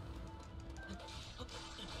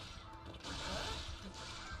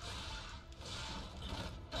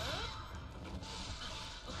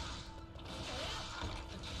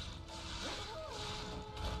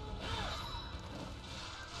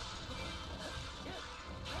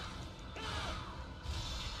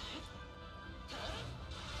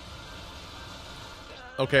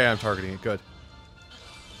 Okay, I'm targeting it. Good.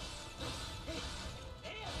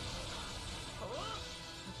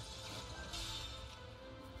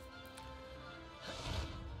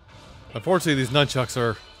 Unfortunately, these nunchucks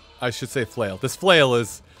are, I should say, flail. This flail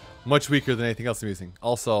is much weaker than anything else I'm using.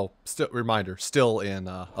 Also, reminder, still in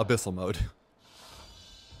abyssal mode.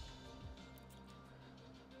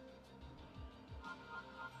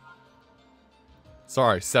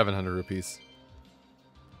 Sorry, 700 rupees.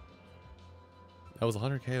 That was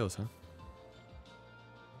 100 KOs, huh?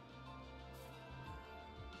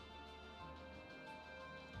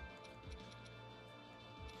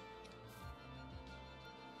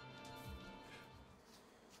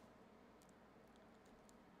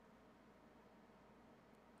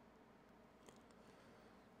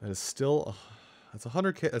 That is still, that's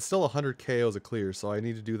 100K. That's still 100 KOs a clear. So I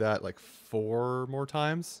need to do that like 4 more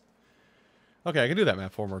times. Okay, I can do that, man.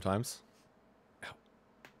 4 more times. Ow,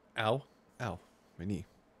 ow, ow, my knee.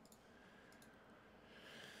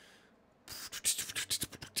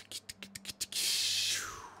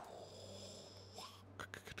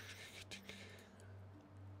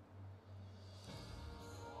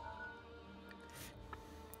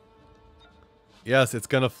 Yes, it's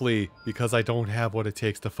gonna flee because I don't have what it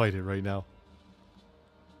takes to fight it right now.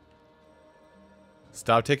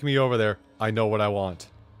 Stop taking me over there. I know what I want.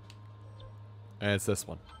 And it's this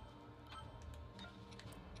one.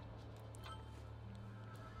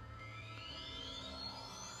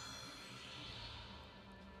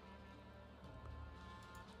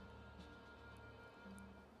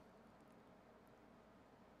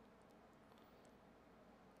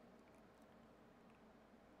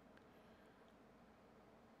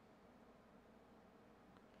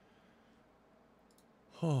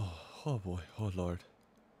 Oh boy, oh lord.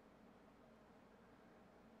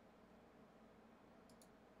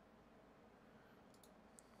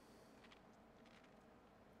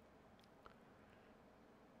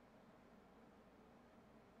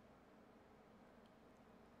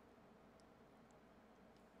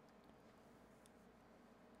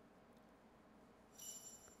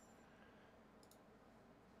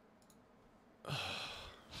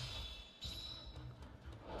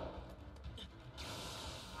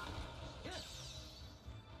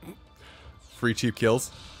 Free cheap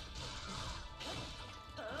kills.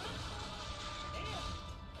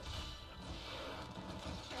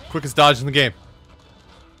 Quickest dodge in the game.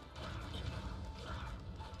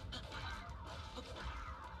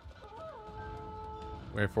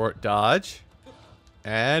 Wait for it. Dodge.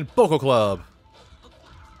 And Boko Club.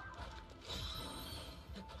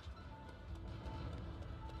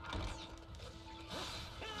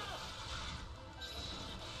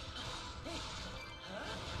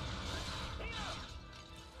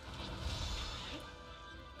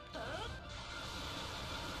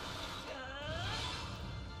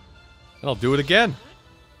 And I'll do it again.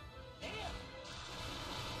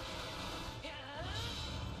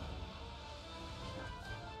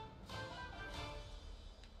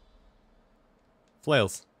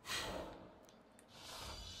 Flails.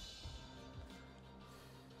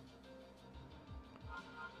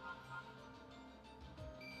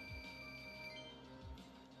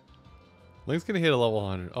 Link's gonna hit a level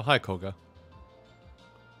 100. Oh, hi, Koga.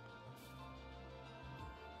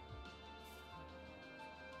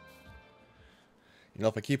 You know,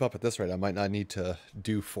 if I keep up at this rate, I might not need to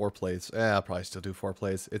do 4 plays. I'll probably still do 4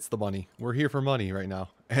 plays. It's the money. We're here for money right now.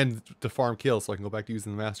 And to farm kills so I can go back to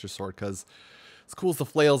using the Master Sword, because as cool as the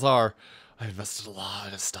flails are, I invested a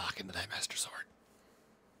lot of stock into that Master Sword.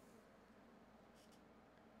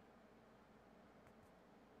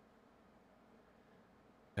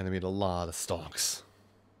 And I made a lot of stonks.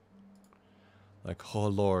 Like, oh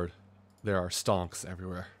lord, there are stonks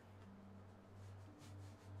everywhere.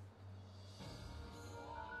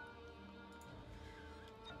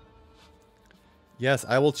 Yes,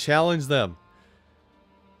 I will challenge them.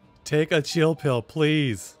 Take a chill pill,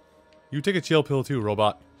 please. You take a chill pill too,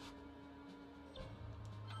 robot.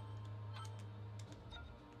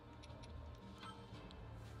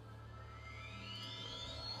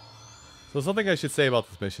 So something I should say about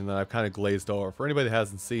this mission that I've kind of glazed over. For anybody that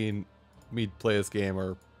hasn't seen me play this game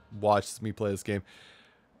or watched me play this game,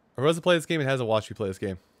 or hasn't played this game and hasn't watched me play this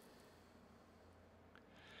game.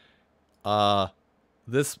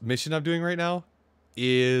 This mission I'm doing right now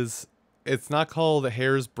is, it's not called a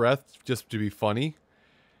hair's breadth just to be funny.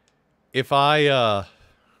 If I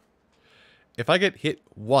get hit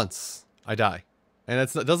once, I die. And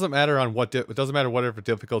it doesn't matter on what it doesn't matter whatever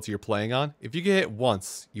difficulty you're playing on. If you get hit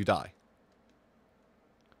once, you die.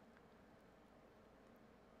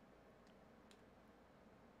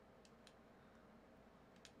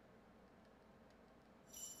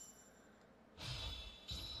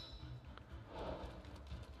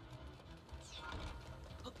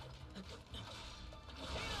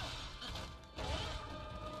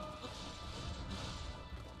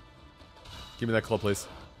 Give me that club, please.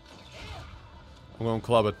 I'm going to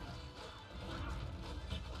club it.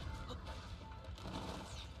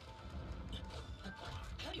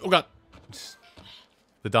 Oh god.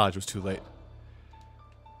 The dodge was too late.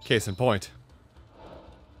 Case in point.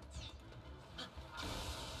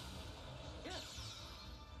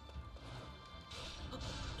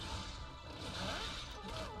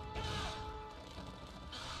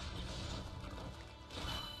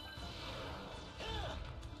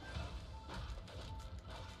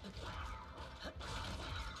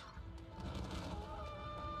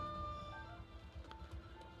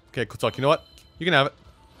 Okay, cool talk. You know what? You can have it.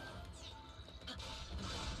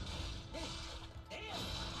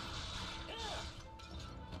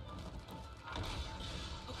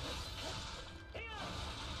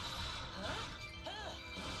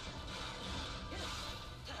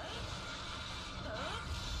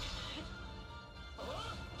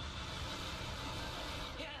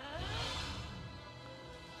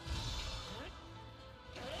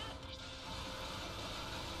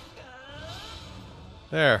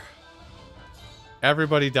 There.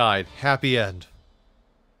 Everybody died. Happy end.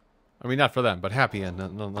 I mean, not for them, but happy end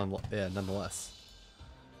yeah, nonetheless.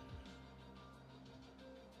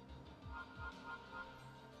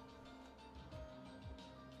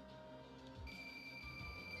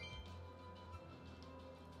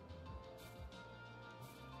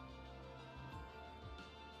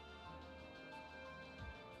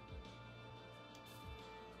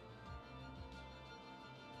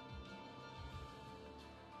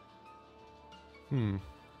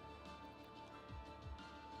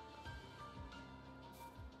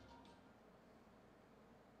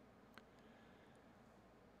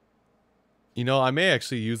 You know, I may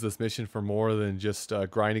actually use this mission for more than just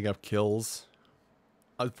grinding up kills.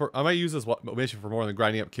 I might use this mission for more than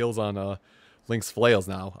grinding up kills on Link's flails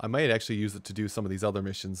now. I might actually use it to do some of these other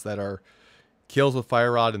missions that are kills with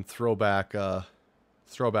Fire Rod and throwback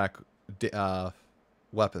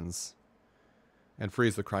weapons. And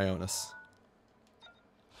freeze the Cryonis.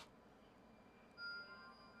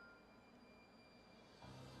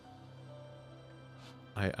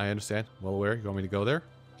 I understand. Well aware. You want me to go there?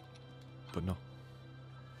 But no.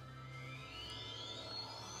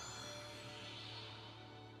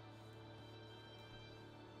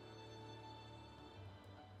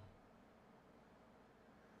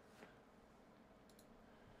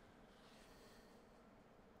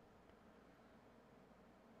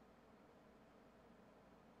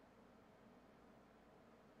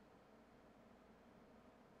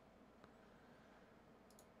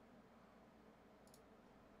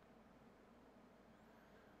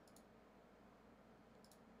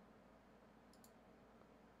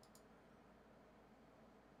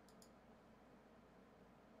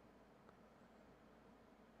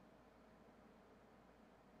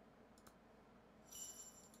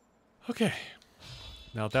 Okay.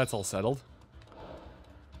 Now that's all settled.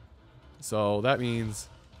 So that means...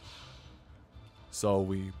 So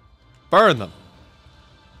we burn them.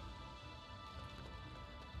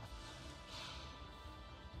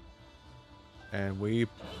 And we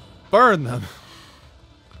burn them.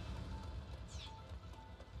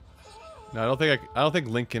 No, I don't think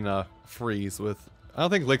Link can freeze with... I don't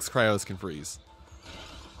think Link's Cryos can freeze.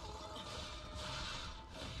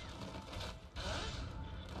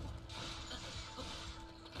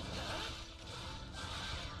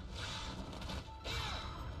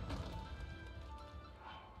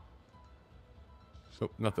 Oh,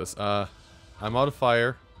 not this. I'm out of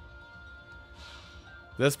fire.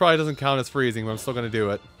 This probably doesn't count as freezing, but I'm still going to do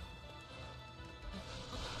it.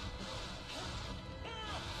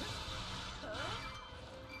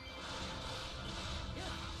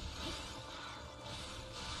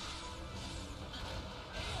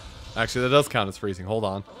 Actually, that does count as freezing. Hold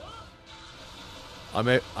on. I'm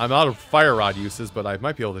out of fire rod uses, but I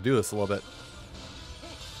might be able to do this a little bit.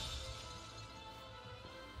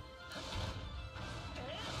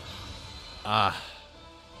 Ah.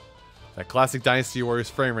 That classic Dynasty Warriors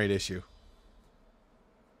frame rate issue.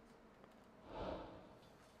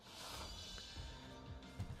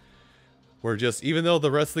 Where just, even though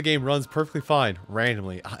the rest of the game runs perfectly fine,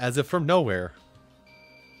 randomly, as if from nowhere.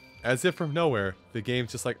 As if from nowhere, the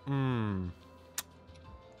game's just like, no.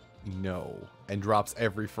 And drops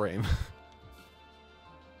every frame.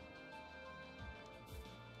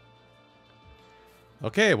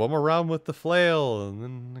 Okay, one more round with the flail, and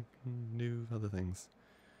then I can do other things.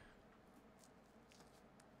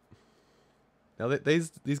 Now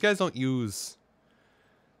these guys don't use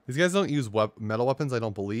metal weapons, I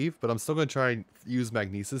don't believe, but I'm still gonna try and use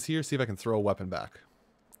magnesis here, see if I can throw a weapon back.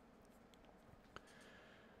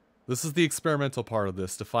 This is the experimental part of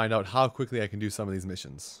this, to find out how quickly I can do some of these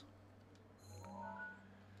missions.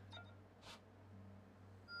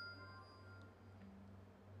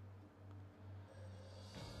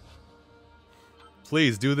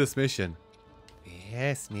 Please do this mission.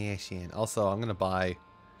 Yes, mission. Also,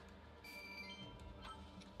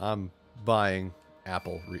 I'm buying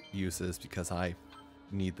Apple uses because I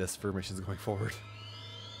need this for missions going forward.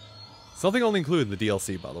 Something only included in the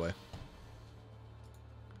DLC, by the way.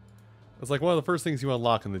 It's like one of the first things you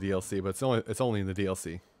unlock in the DLC, but it's only in the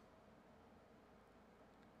DLC.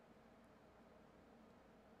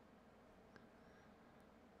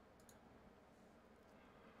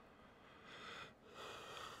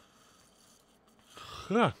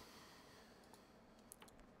 Yeah.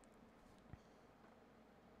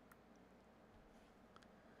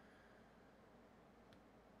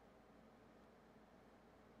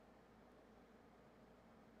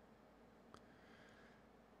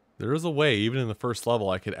 There is a way, even in the first level,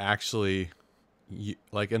 I could actually,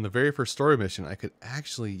 like in the very first story mission, I could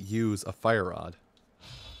actually use a fire rod.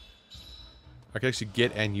 I can actually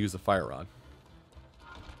get and use a fire rod.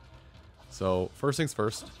 So, first things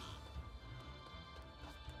first.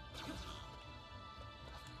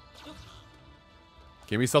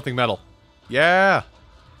 Give me something metal. Yeah!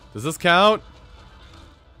 Does this count?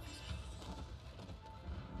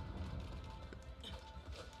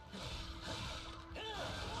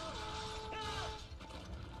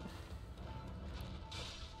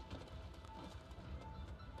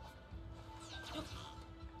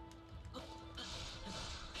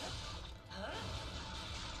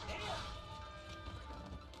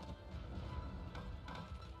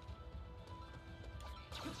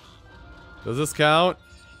 Does this count?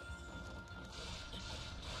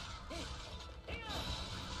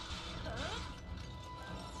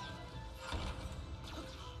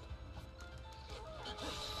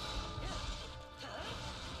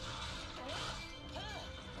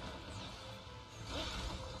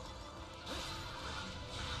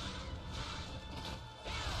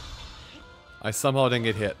 I somehow didn't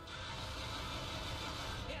get hit.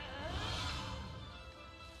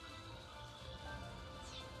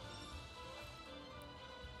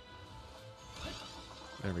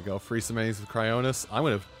 There we go. Free some enemies with Cryonis. I'm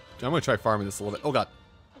gonna try farming this a little bit. Oh god.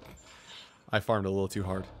 I farmed a little too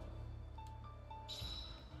hard.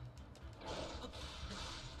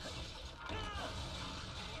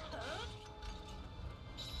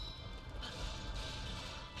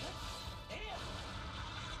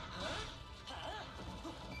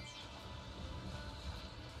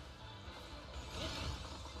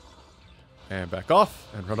 And back off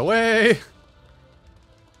and run away.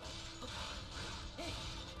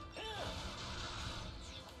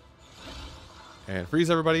 And freeze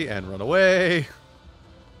everybody and run away.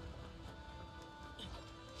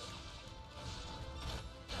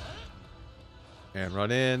 And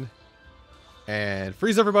run in. And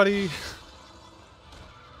freeze everybody.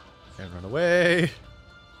 And run away.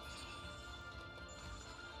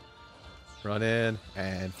 Run in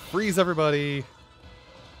and freeze everybody.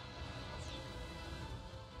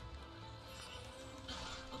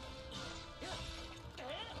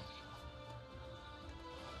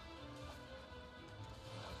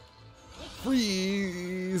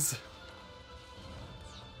 Freeze!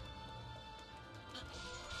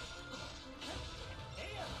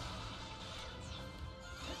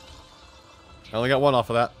 I only got one off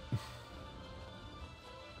of that.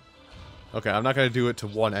 Okay, I'm not going to do it to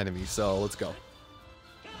one enemy, so let's go.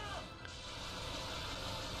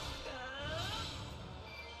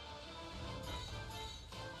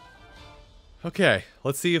 Okay,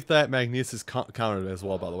 let's see if that Magnesis is counted as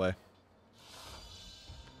well, by the way.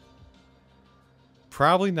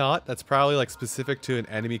 Probably not. That's probably like specific to an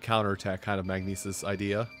enemy counterattack kind of Magnesis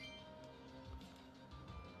idea.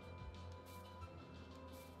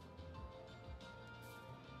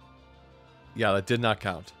 Yeah, that did not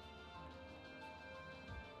count.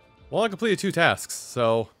 Well, I completed 2 tasks,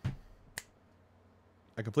 so...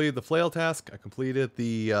 I completed the flail task, I completed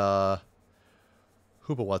the,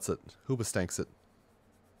 Hooba what's it? Hooba stanks it.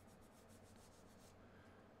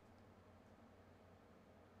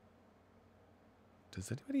 Does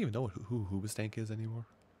anybody even know who Hoobastank is anymore?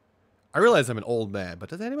 I realize I'm an old man, but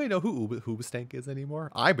does anybody know who Hoobastank is anymore?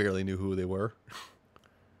 I barely knew who they were.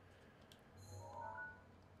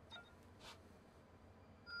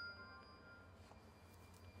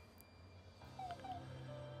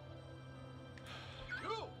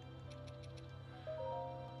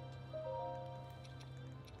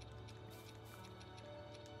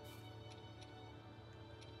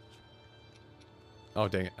 Oh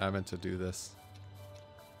dang it, I meant to do this.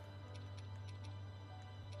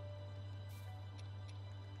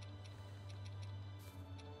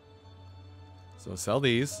 So sell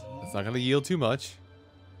these. It's not going to yield too much.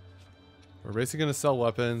 We're basically going to sell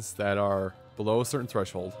weapons that are below a certain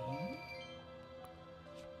threshold.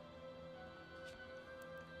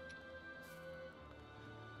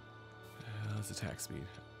 That's attack speed.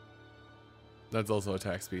 That's also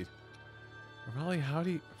attack speed. Rivali, how do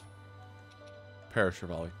you... Perish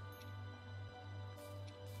Rivali.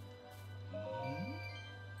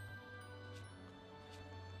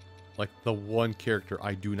 Like the one character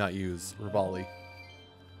I do not use, Rivali.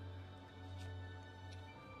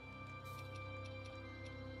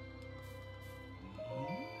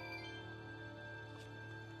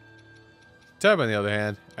 Tab, on the other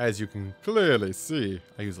hand, as you can clearly see,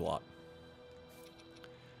 I use a lot.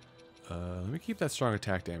 Let me keep that strong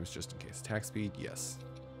attack damage just in case. Attack speed, yes.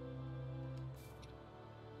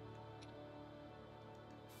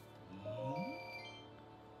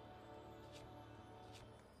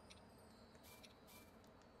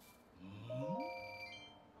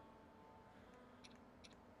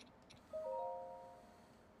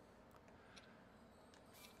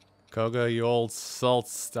 Koga, you old salt,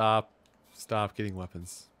 stop. Stop getting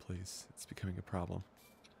weapons, please. It's becoming a problem.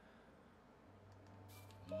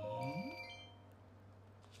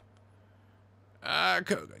 Ah,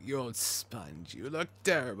 Koga, you old sponge. You look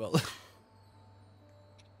terrible.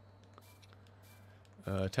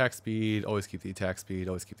 Attack speed. Always keep the attack speed.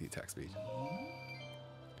 Always keep the attack speed.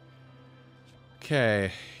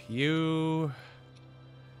 Okay, you...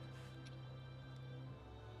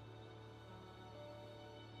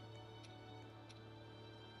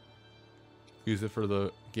 use it for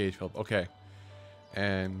the gauge field. Okay.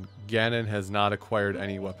 And Ganon has not acquired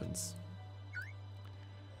any weapons.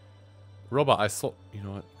 Robot, I sold... You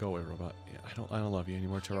know what? Go away, robot. Yeah, I don't love you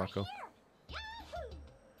anymore, Tarako.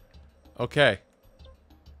 Okay.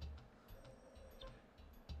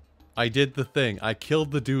 I did the thing. I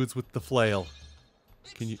killed the dudes with the flail.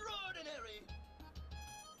 Can you...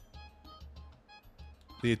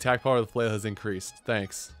 The attack power of the flail has increased.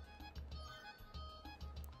 Thanks.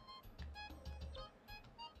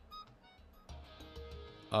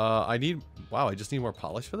 I need... Wow, I just need more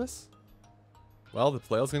polish for this? Well, the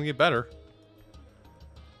flail's gonna get better.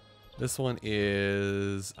 This one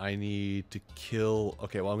is... I need to kill...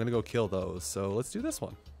 Okay, well, I'm gonna go kill those. So, let's do this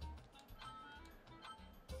one.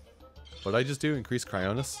 What did I just do? Increase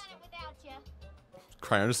Cryonis?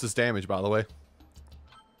 Cryonis is damage, by the way.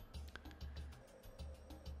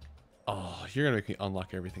 Oh, you're gonna make me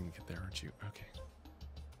unlock everything to get there, aren't you? Okay.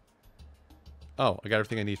 Oh, I got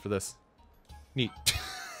everything I need for this. Neat.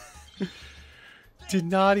 Did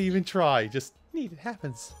not even try. Just neat. It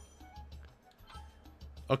happens.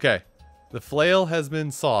 Okay. The flail has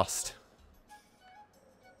been sauced.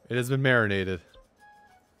 It has been marinated.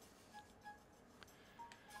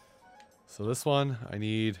 So this one, I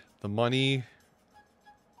need the money.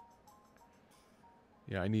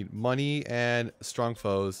 Yeah, I need money and strong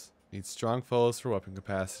foes. Need strong foes for weapon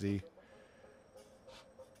capacity.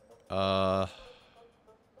 Use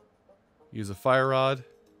a fire rod.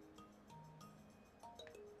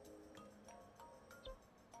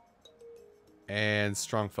 And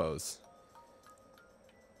strong foes.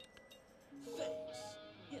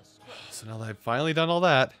 So now that I've finally done all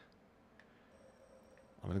that,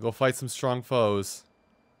 I'm gonna go fight some strong foes.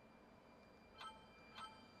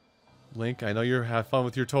 Link, I know you have fun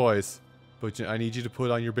with your toys, but I need you to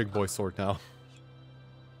put on your big boy sword now.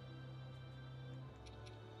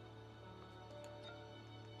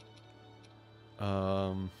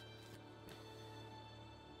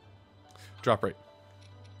 Drop rate.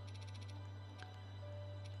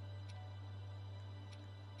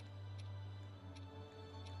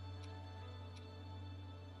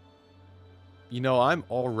 You know, I'm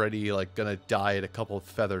already, like, gonna die at a couple of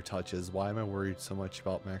feather touches. Why am I worried so much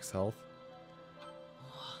about max health?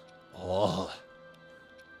 Oh.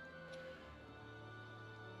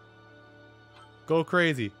 Go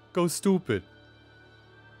crazy. Go stupid.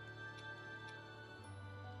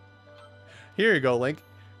 Here you go, Link.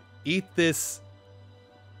 Eat this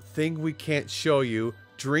thing we can't show you.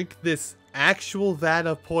 Drink this actual vat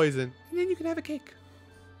of poison. And then you can have a cake.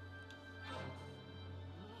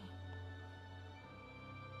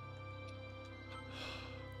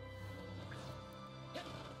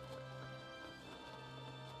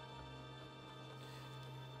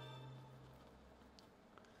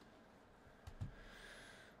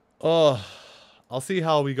 Oh, I'll see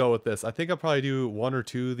how we go with this. I think I'll probably do one or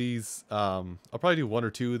two of these. I'll probably do one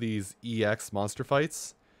or two of these EX monster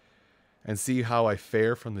fights, and see how I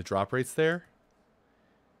fare from the drop rates there.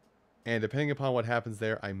 And depending upon what happens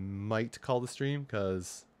there, I might call the stream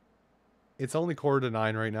because it's only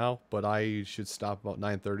 8:45 right now. But I should stop about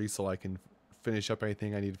 9:30 so I can finish up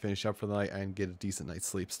anything I need to finish up for the night and get a decent night's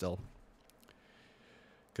sleep still.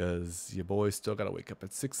 Because your boy still gotta wake up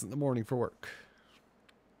at 6 in the morning for work.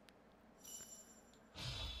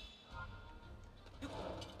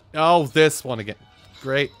 Oh, this one again.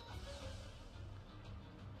 Great.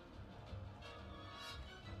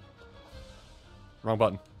 Wrong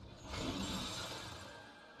button.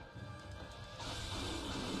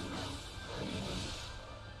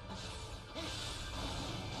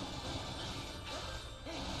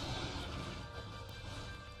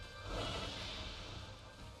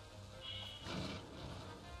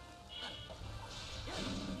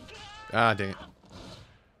 Ah, dang it.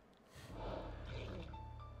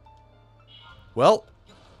 Well.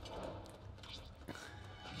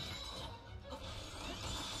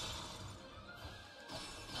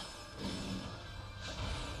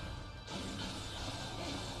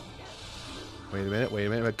 Wait a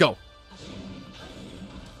minute, go!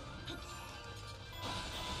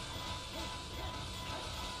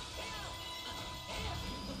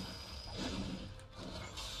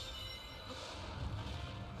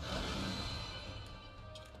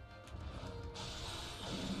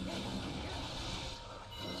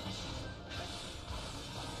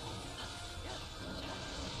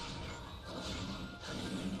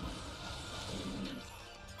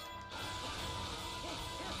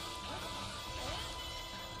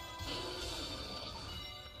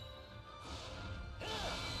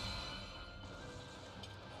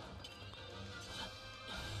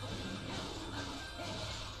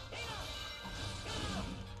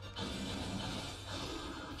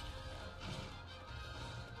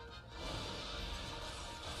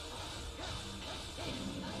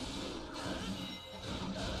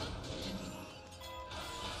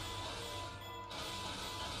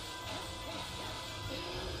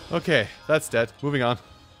 Okay, that's dead. Moving on.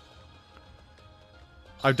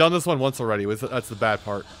 I've done this one once already. That's the bad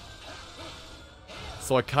part.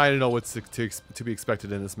 So I kind of know what's to be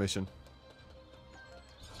expected in this mission.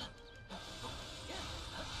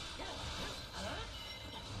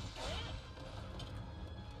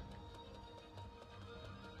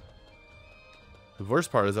 The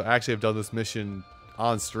worst part is I actually have done this mission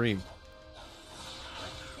on stream.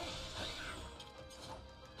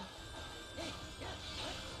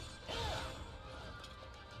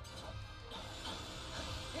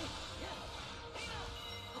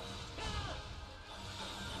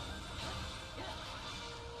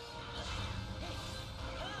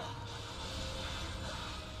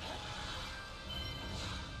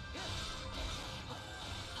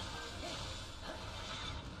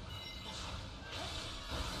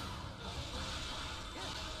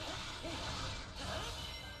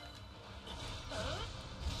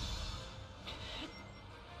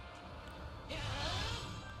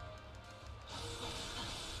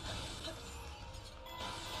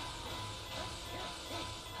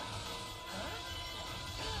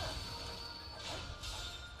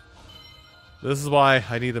 This is why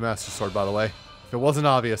I need the Master Sword, by the way. If it wasn't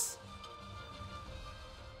obvious.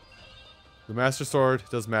 The Master Sword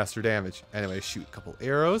does master damage. Anyway, shoot a couple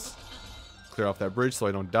arrows. Clear off that bridge so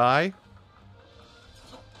I don't die.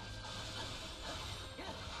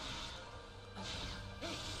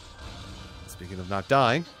 Speaking of not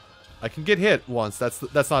dying, I can get hit once.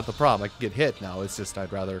 That's not the problem. I can get hit now. It's just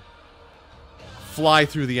I'd rather fly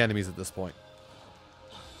through the enemies at this point.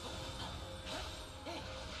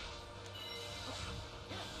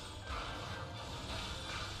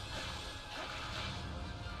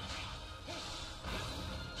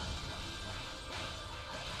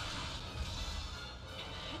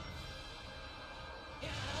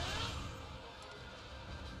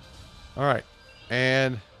 Alright,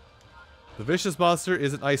 and the vicious monster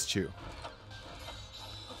is an ice chew.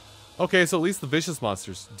 Okay, so at least the vicious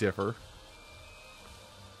monsters differ.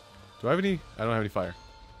 Do I have any? I don't have any fire.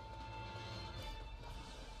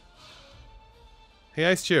 Hey,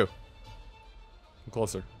 ice chew. Come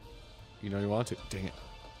closer. You know you want to. Dang it.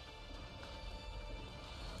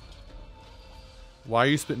 Why are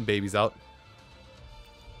you spitting babies out?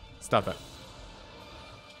 Stop that.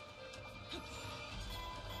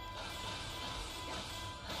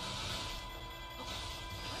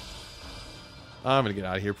 I'm gonna get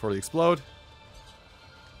out of here before they explode.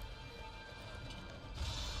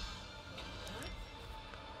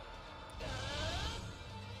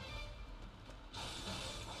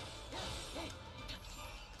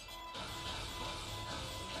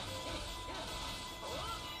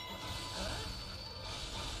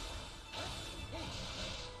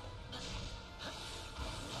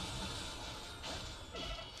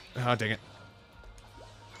 Ah, dang it.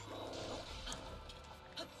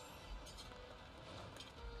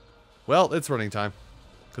 Well, it's running time.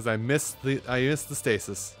 Because I missed the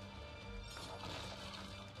stasis.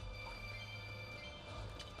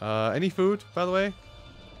 Any food, by the way?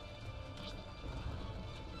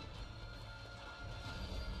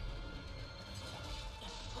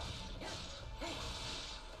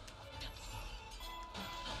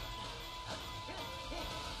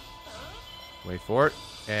 Wait for it.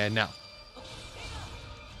 And now.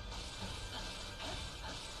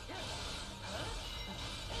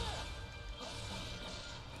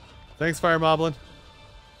 Thanks, Fire Moblin.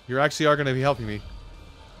 You actually are going to be helping me.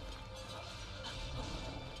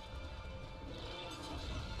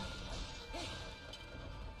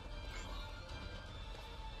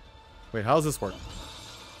 Wait, how does this work?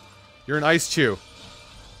 You're an ice chew.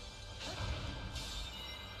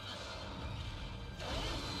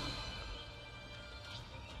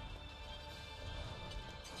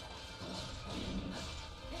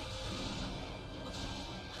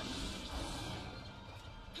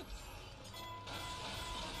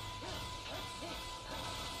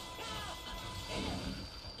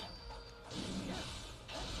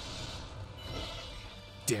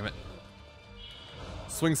 Damn it.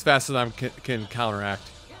 Swings faster than I can counteract.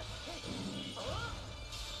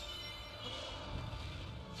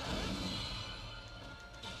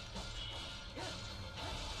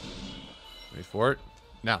 Wait for it.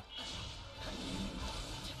 Now.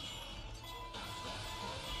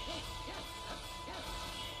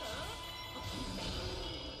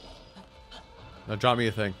 Now drop me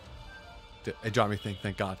a thing. It dropped me a thing,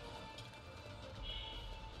 thank God.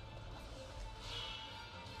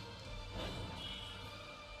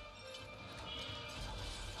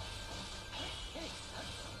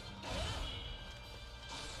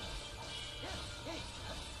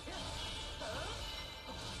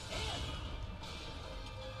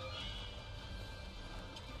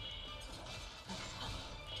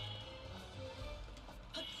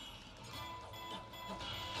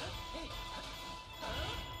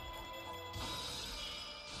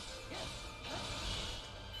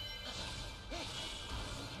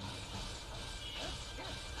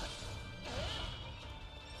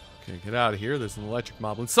 Okay, get out of here. There's an electric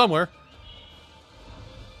moblin somewhere.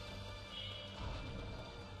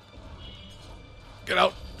 Get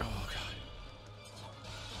out. Oh, God.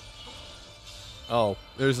 Oh,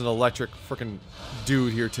 there's an electric freaking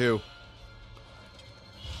dude here, too.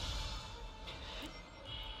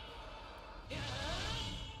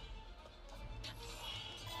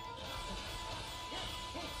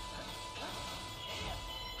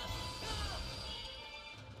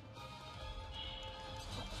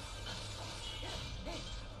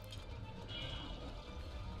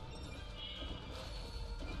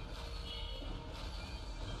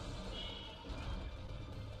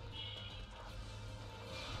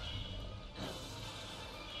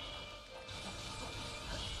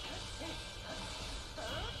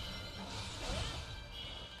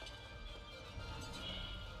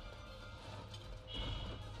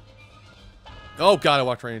 Oh God, I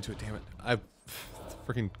walked right into it, damn it. I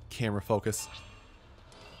freaking camera focus.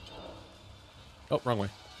 Oh, wrong way.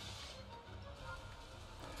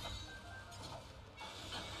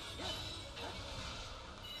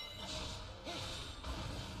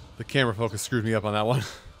 The camera focus screwed me up on that one.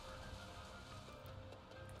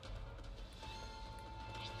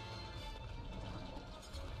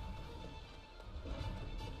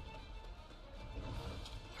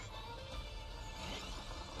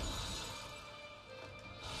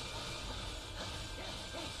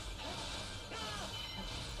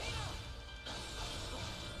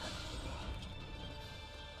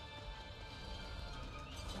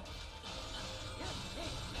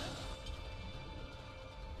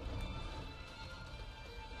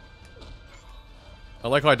 I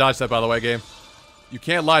like how I dodged that, by the way, game. You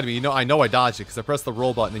can't lie to me. You know, I know I dodged it because I pressed the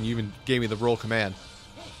roll button and you even gave me the roll command.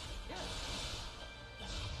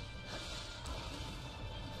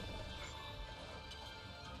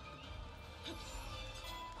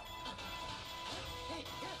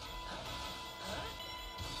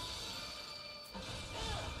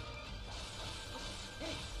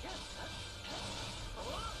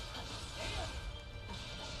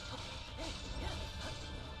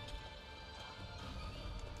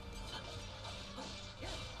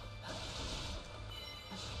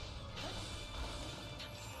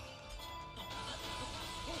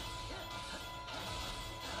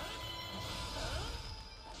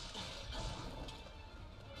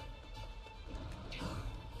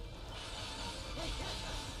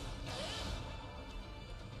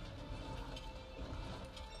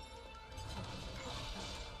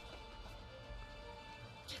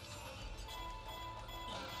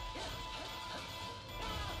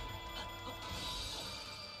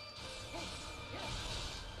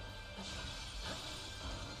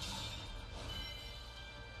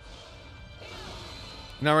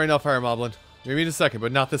 Not right now, Fire Moblin. Maybe in a second,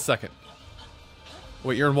 but not this second.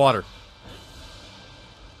 Wait, you're in water.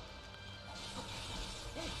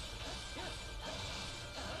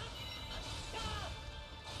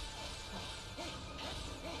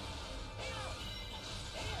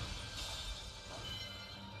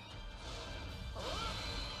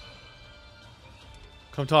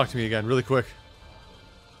 Come talk to me again, really quick.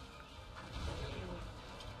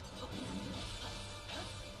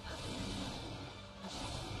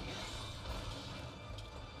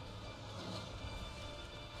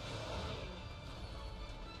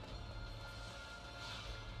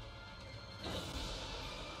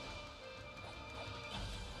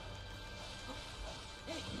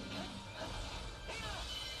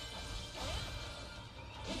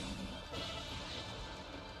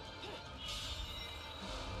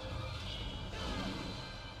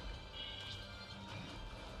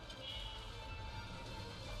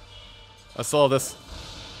 I saw this.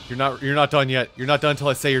 You're not done yet. You're not done until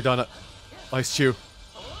I say you're done. Ice Chew.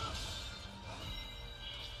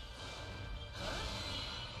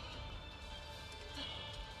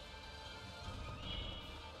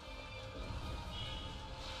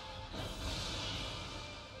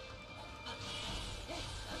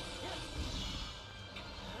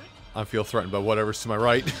 I feel threatened by whatever's to my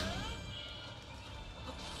right.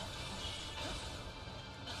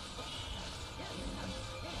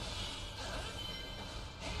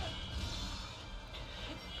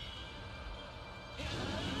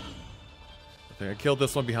 I think I killed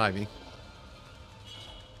this one behind me.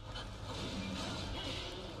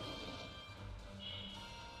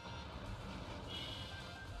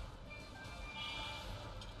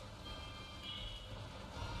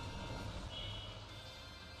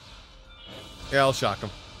 Yeah, I'll shock him.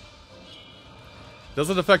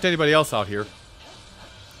 Doesn't affect anybody else out here.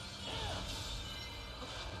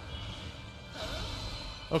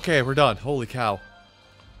 Okay, we're done. Holy cow.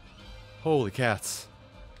 Holy cats.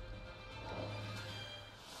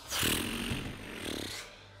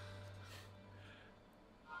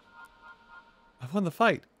 won the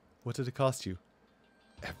fight. What did it cost you?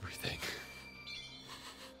 Everything.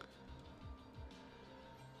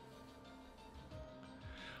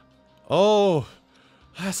 Oh,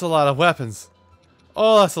 that's a lot of weapons.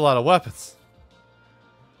 Oh, that's a lot of weapons.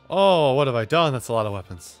 Oh, what have I done? That's a lot of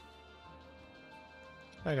weapons.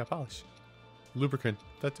 I got polish. Lubricant.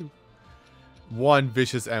 That too. One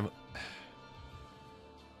vicious ammo.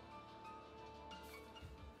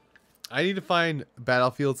 I need to find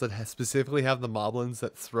battlefields that specifically have the moblins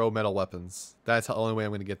that throw metal weapons. That's the only way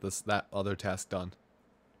I'm going to get that other task done.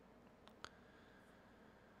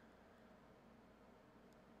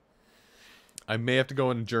 I may have to go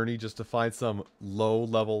on a journey just to find some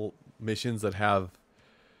low-level missions that have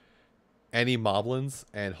any moblins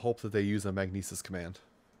and hope that they use a magnesis command.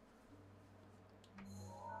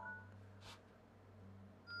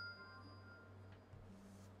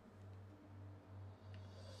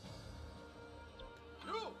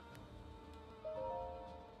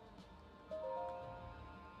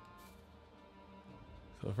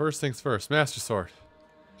 So first things first, Master Sword.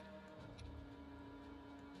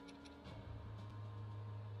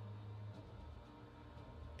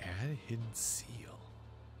 Add a hidden seal.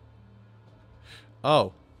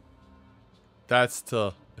 Oh. That's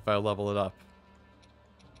to, if I level it up.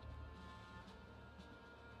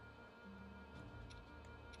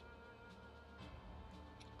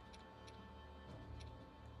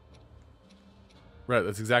 Right,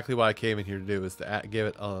 that's exactly what I came in here to do, is to give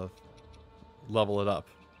it a... level it up.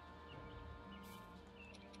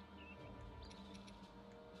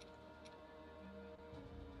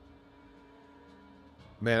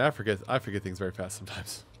 Man, I forget things very fast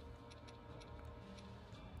sometimes.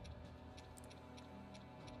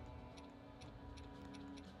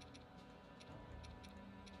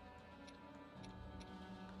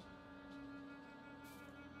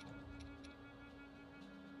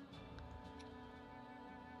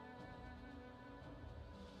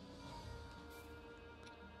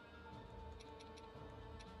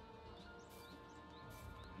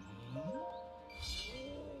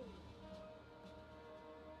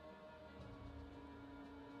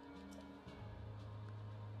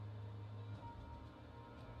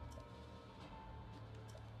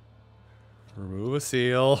 Remove a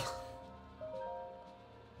seal.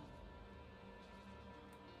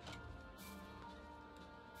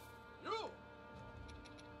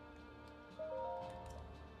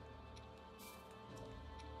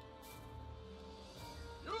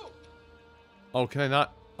 Oh, can I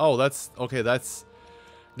not? Oh, that's... Okay, that's...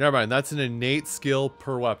 Never mind. That's an innate skill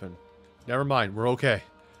per weapon. Never mind. We're okay.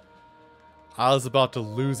 I was about to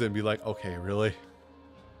lose it and be like, okay, really?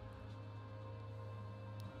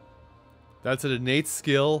 That's an innate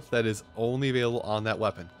skill that is only available on that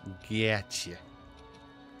weapon. Gotcha.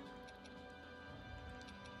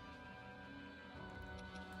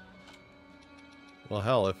 Well,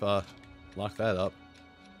 hell, if, lock that up.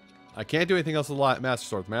 I can't do anything else with the Master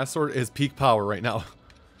Sword. The Master Sword is peak power right now.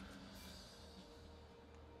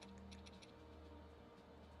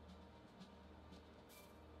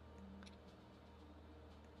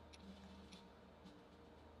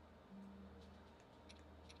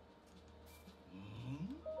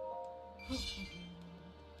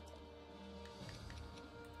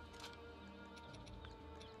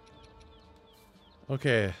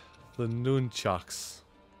 Okay, the Nunchakus.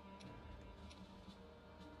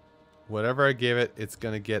 Whatever I give it, it's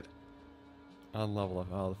gonna get on level up.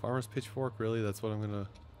 Oh, the Farmer's Pitchfork, really? That's what I'm gonna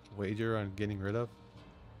wager on getting rid of?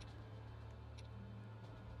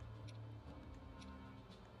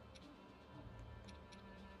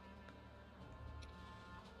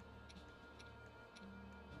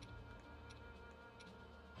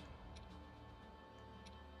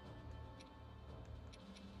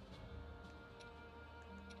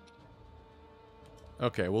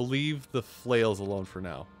 Okay, we'll leave the flails alone for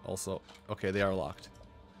now. Also, okay, they are locked.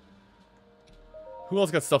 Who else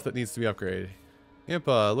got stuff that needs to be upgraded?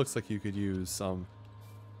 Impa, looks like you could use some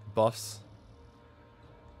buffs.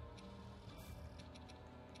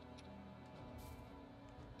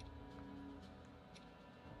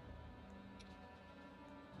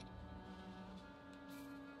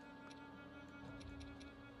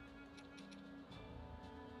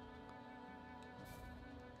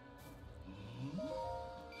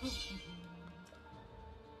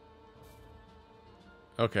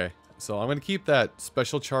 Okay, so I'm gonna keep that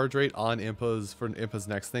special charge rate on Impa's for Impa's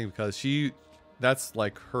next thing because that's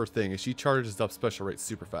like her thing. Is she charges up special rates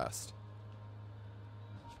super fast.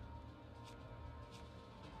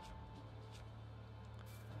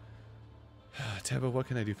 Teba, what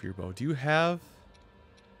can I do for your bow? Do you have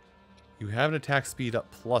an attack speed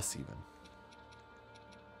up plus even?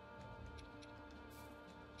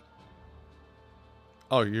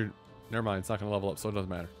 Oh, you're... Never mind, it's not gonna level up, so it doesn't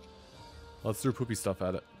matter. Let's throw poopy stuff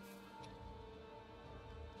at it.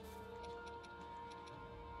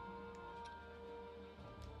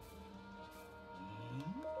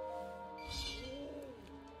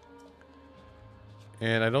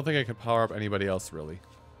 And I don't think I can power up anybody else, really.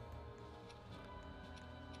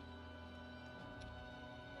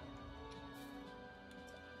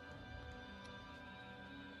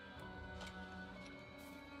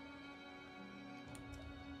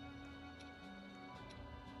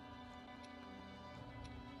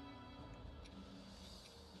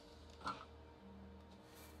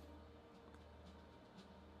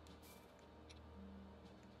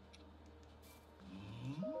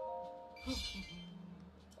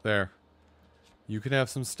 There. You can have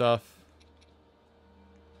some stuff.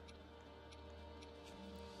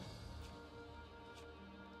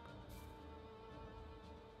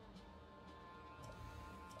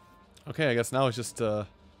 Okay, I guess now it's just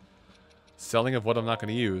selling of what I'm not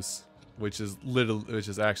going to use, which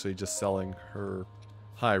is actually just selling her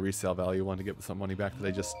high resale value. I want to get some money back that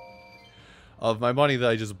I just my money that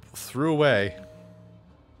I just threw away.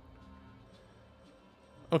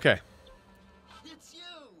 Okay. It's you.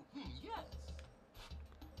 Yes.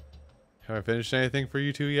 Have I finished anything for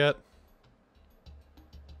you two yet?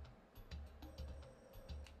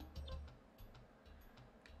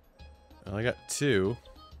 Well, I got 2.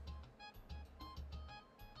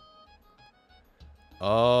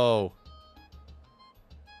 Oh.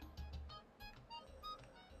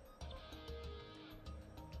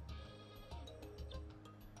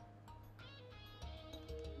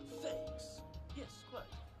 Thanks. Yes, quite.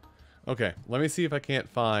 Okay, let me see if I can't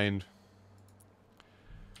find...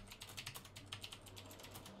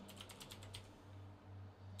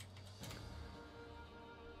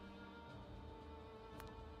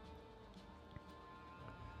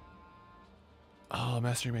 Oh,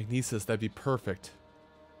 Mastering Magnesis, that'd be perfect.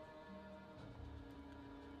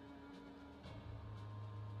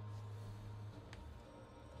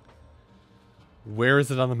 Where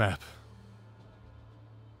is it on the map?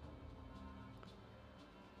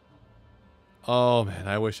 Oh man,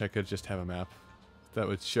 I wish I could just have a map that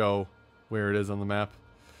would show where it is on the map.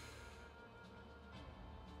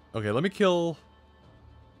 Okay, let me kill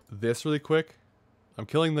this really quick. I'm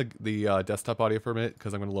killing the desktop audio for a minute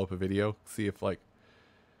because I'm going to load up a video. See if like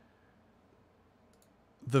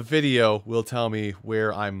the video will tell me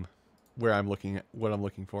where I'm looking at, what I'm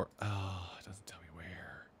looking for. Oh, it doesn't tell me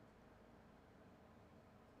where.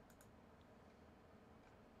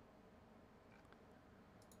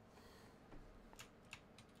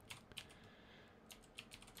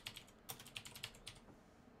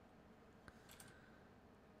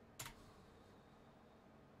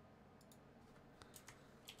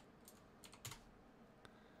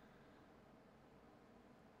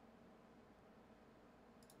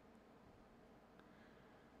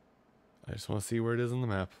 I just want to see where it is on the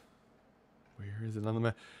map. Where is it on the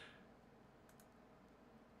map?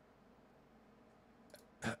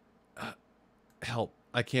 Help.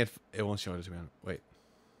 I can't... It won't show it to me. Wait.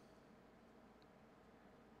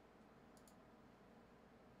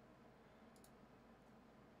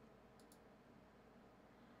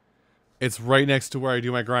 It's right next to where I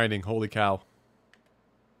do my grinding. Holy cow.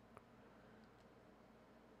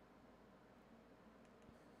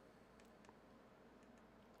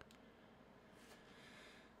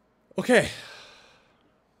 Okay.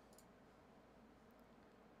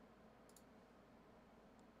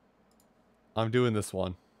 I'm doing this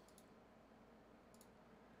one.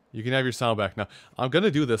 You can have your sound back now. I'm going to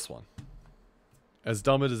do this one. As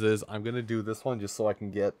dumb as it is, I'm going to do this one just so I can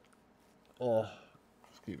get...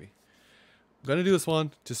 excuse me. I'm going to do this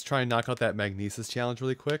one. Just try and knock out that Magnesis challenge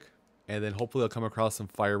really quick. And then hopefully I'll come across some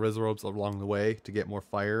fire reservoirs along the way to get more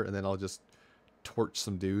fire. And then I'll just torch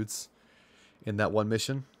some dudes in that one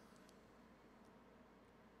mission.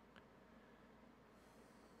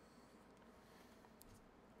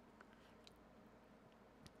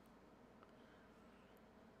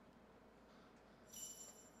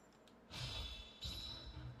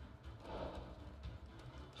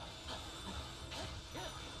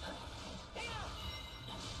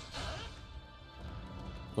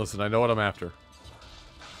 Listen, I know what I'm after.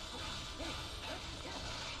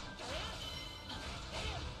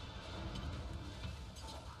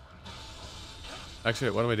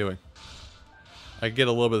 Actually, what am I doing? I can get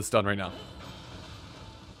a little bit of stun right now.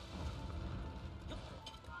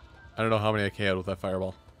 I don't know how many I KO'd with that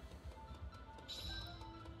fireball.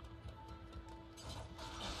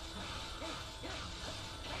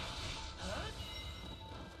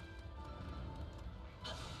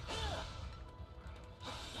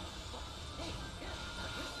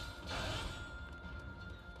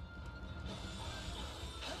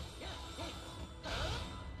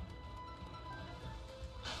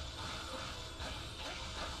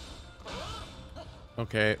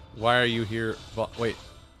 Okay, why are you here? Wait.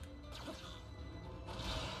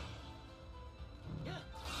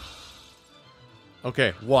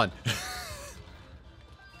 Okay, 1.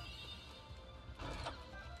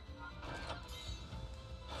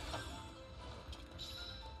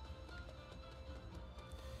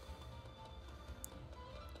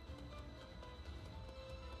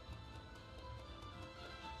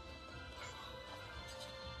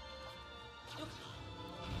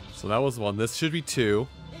 So that was 1. This should be 2.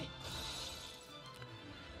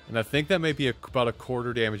 And I think that may be about a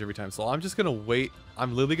quarter damage every time. So I'm just going to wait.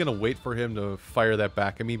 I'm literally going to wait for him to fire that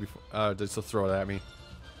back at me before, just to throw it at me.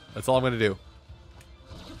 That's all I'm going to do.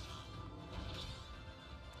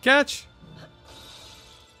 Catch!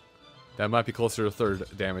 That might be closer to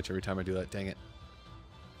 3rd damage every time I do that. Dang it.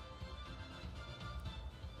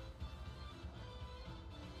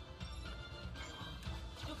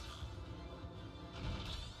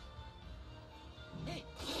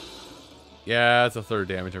 Yeah, it's a 3rd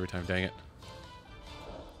damage every time. Dang it.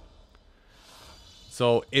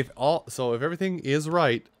 So if everything is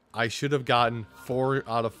right, I should have gotten 4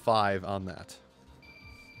 out of 5 on that.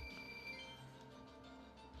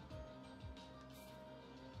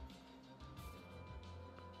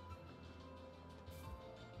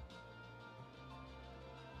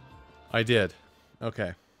 I did.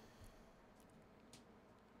 Okay.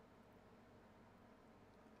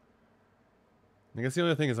 I guess the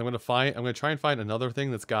only thing is I'm gonna try and find another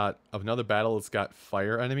thing that's got another battle that's got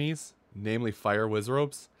fire enemies, namely fire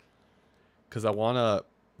wizards, because I want to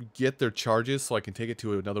get their charges so I can take it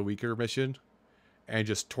to another weaker mission and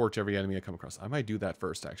just torch every enemy I come across. I might do that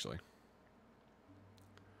first, actually.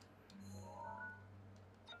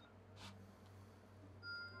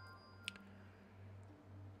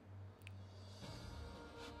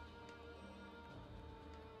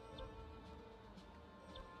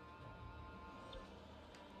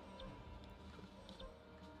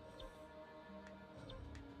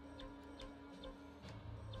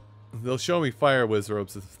 They'll show me fire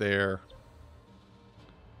wizards if they're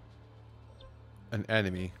an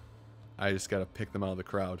enemy. I just gotta pick them out of the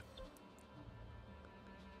crowd.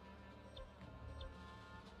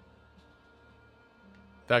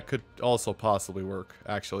 That could also possibly work,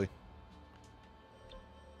 actually.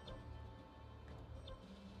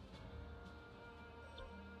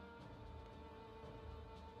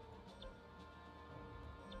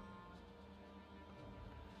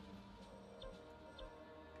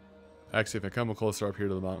 Actually, if I come closer up here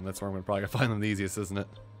to the mountain, that's where I'm probably gonna find them the easiest, isn't it?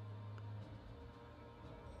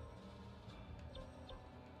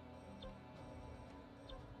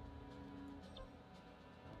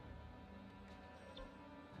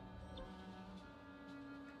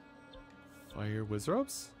 Fire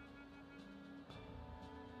wizards?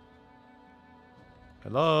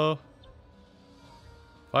 Hello?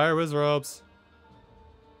 Fire wizards.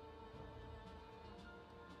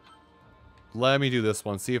 Let me do this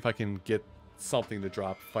one. See if I can get something to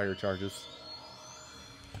drop fire charges.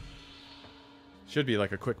 Should be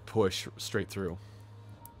like a quick push straight through.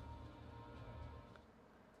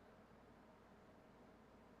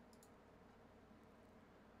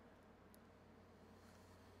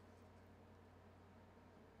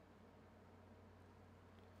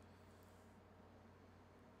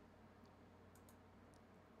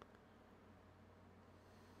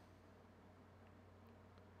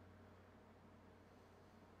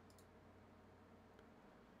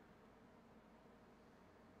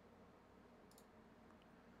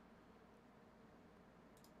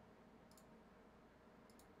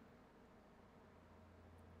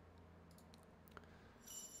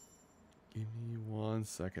 Give me 1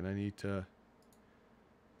 second. I need to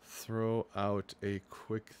throw out a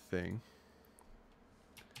quick thing.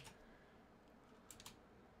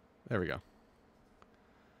 There we go.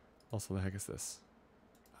 Also, the heck is this?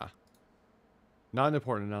 Ah. Not an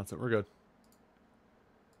important announcement. We're good.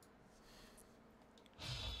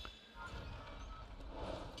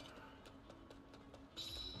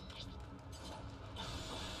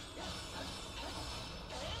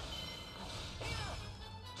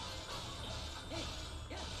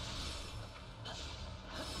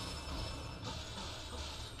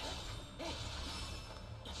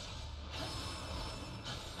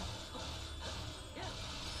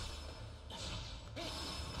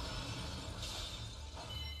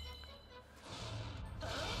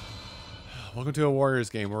 Welcome to a Warriors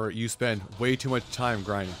game where you spend way too much time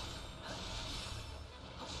grinding.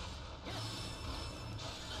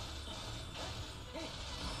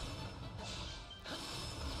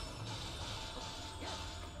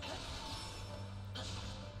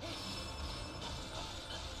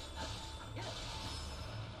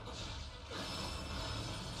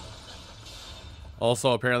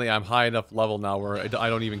 Also, apparently I'm high enough level now where I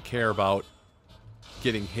don't even care about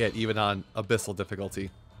getting hit, even on abyssal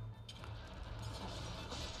difficulty.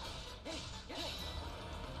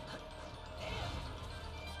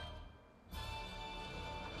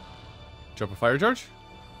 Jump a fire charge?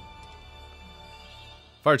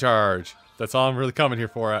 Fire charge! That's all I'm really coming here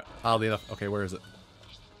for, oddly enough. Okay, where is it?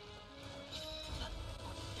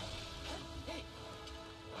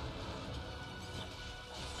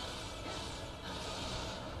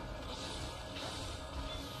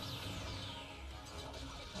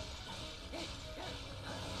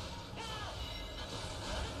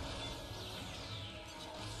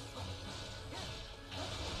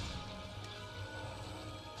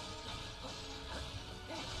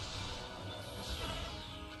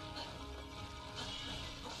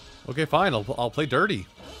 Okay, fine. I'll play dirty.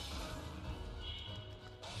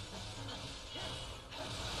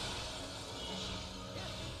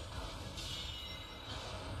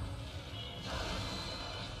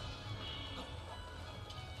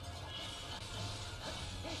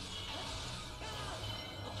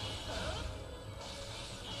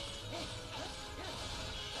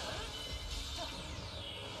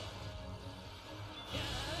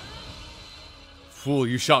 Fool,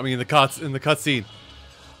 you shot me in the cutscene.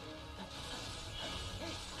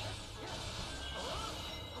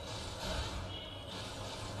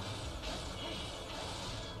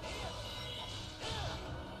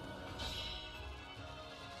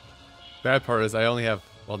 Bad part is I only have,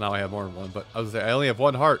 well, now I have more than one, but I was gonna say I only have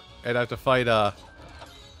one heart and I have to fight Fireblight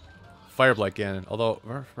Ganon. Although,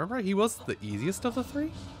 remember, he was the easiest of the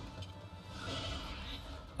three?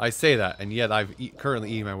 I say that, and yet I've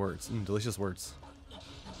currently eating my words. Delicious words.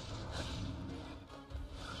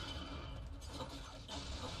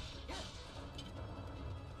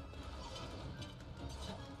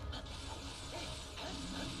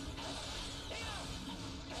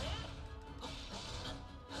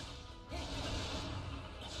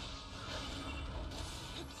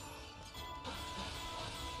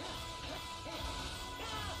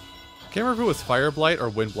 Can't remember if it was Fireblight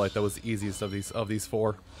or Windblight that was the easiest of these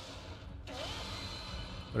four.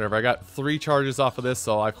 Whatever, I got 3 charges off of this,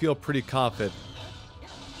 so I feel pretty confident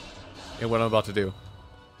in what I'm about to do.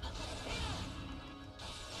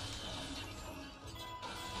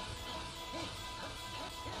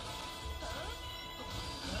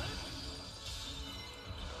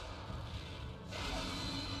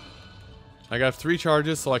 I got 3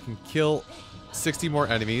 charges, so I can kill 60 more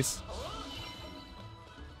enemies.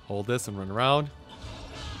 Hold this and run around.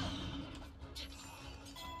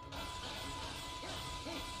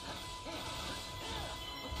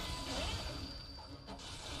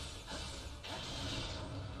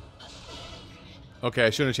 Okay, I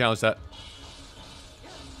shouldn't have challenged that.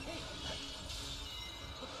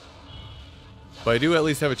 But I do at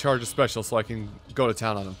least have a charge of special, so I can go to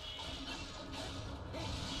town on him.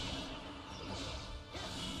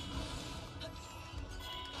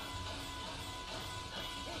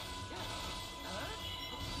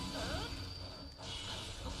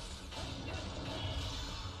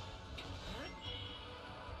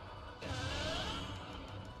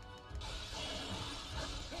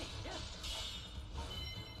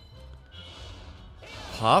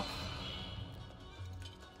 Pop.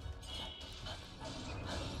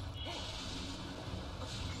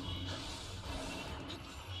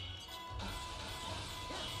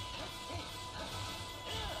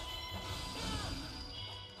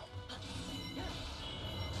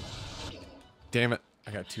 Damn it.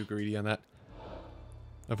 I got too greedy on that.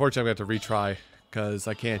 Unfortunately, I'm going to have to retry, because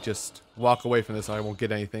I can't just walk away from this and I won't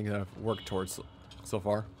get anything that I've worked towards so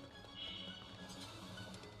far.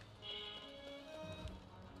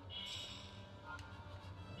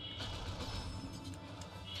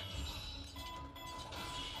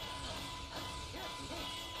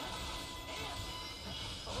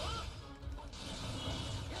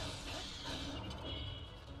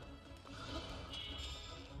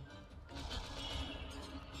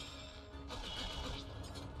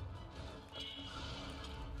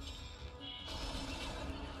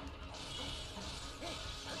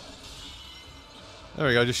 There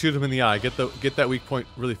we go. Just shoot him in the eye. Get that weak point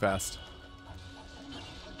really fast.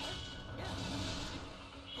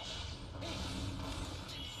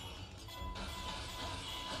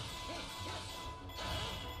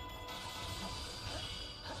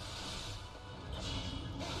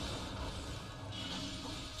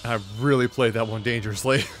 I really played that one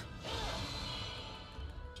dangerously.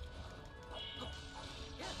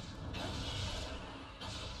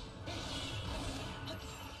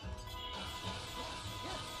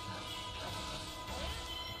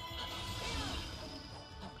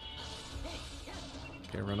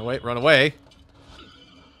 Okay, run away, run away.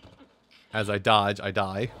 As I dodge, I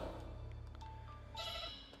die.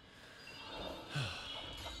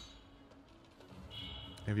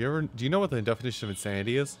 Have you ever... Do you know what the definition of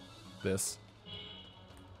insanity is? This.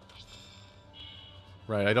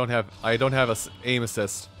 Right, I don't have a aim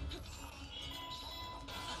assist.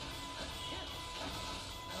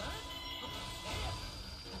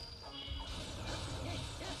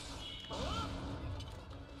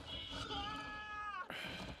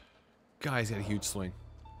 Guys, he had a huge swing.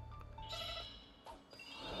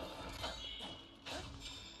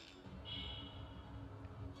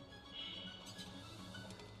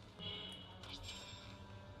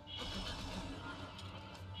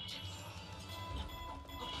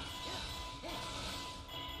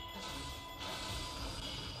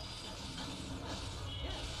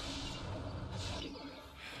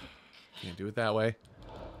 Can't do it that way.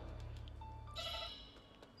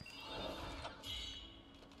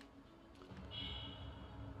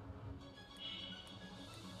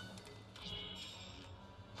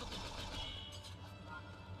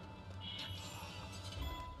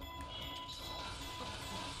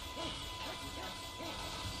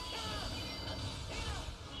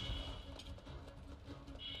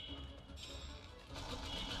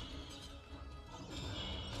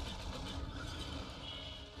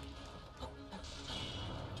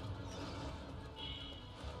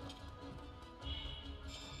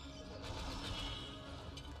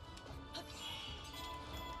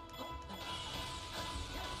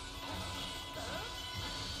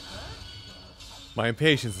 My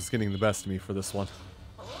impatience is getting the best of me for this one.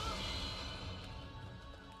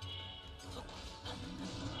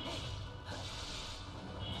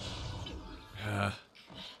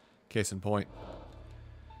 Case in point.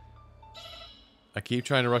 I keep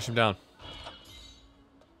trying to rush him down.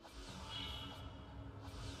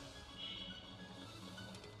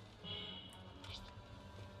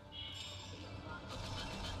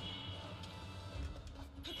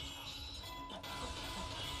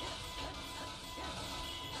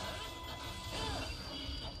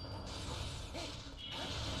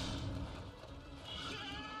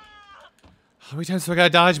 How many times do I gotta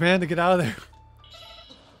dodge, man, to get out of there?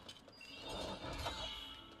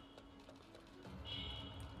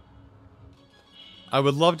 I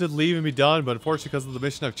would love to leave and be done, but unfortunately because of the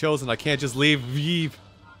mission I've chosen, I can't just leave.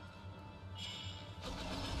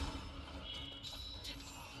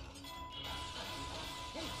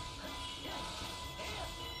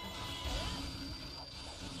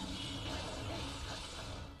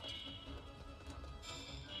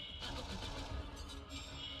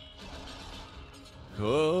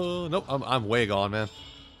 Oh, nope, I'm way gone, man.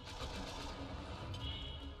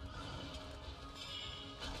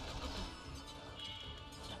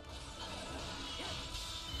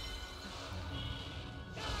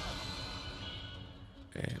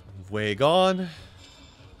 And way gone.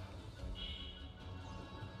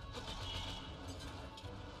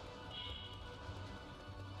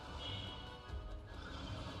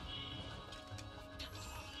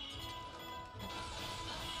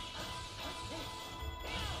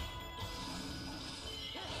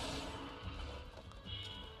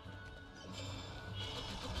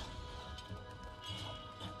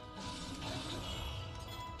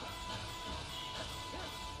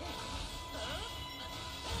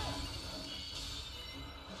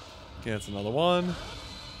 Okay, that's another one.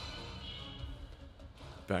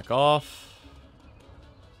 Back off.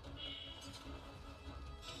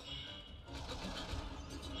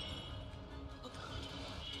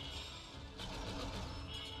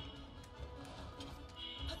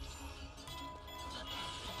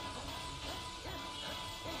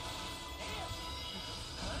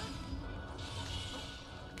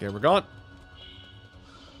 Okay, we're gone.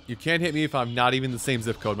 You can't hit me if I'm not even the same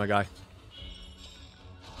zip code, my guy.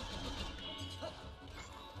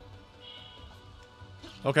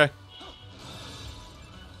 Okay.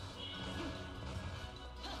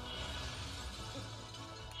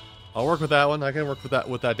 I'll work with that one. I can work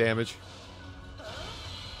with that damage.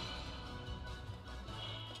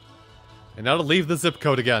 And now to leave the zip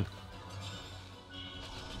code again.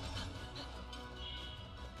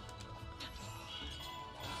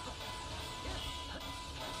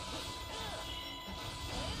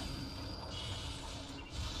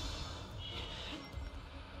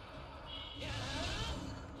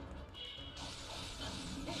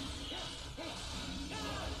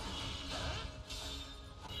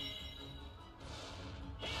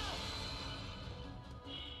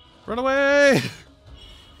 Run away!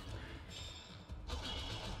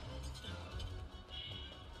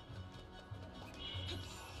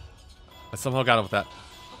 I somehow got him with that.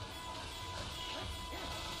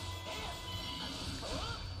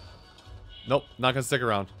 Nope, not gonna stick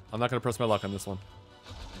around. I'm not gonna press my luck on this one.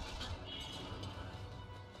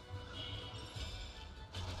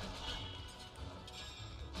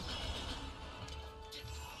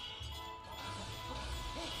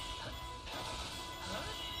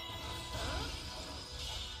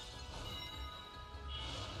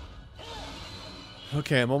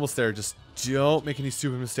 Okay, I'm almost there. Just don't make any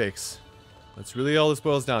stupid mistakes. That's really all this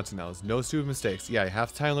boils down to now, is no stupid mistakes. Yeah, you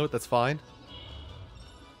have time limit, that's fine.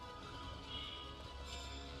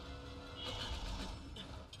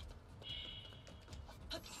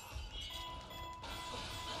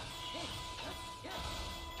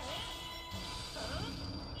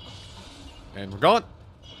 And we're gone.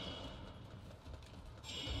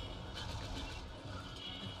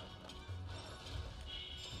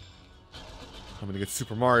 I'm gonna get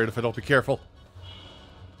Super Mario if I don't be careful.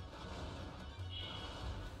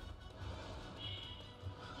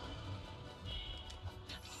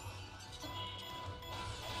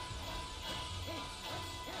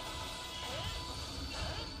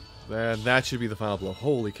 And that should be the final blow.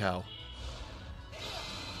 Holy cow.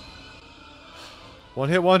 One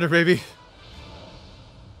hit wonder, baby.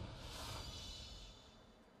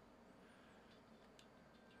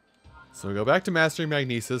 So we go back to Mastering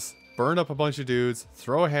Magnesis, burn up a bunch of dudes,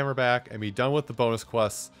 throw a hammer back, and be done with the bonus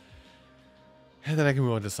quests. And then I can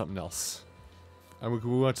move on to something else. And we can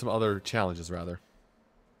move on to some other challenges, rather.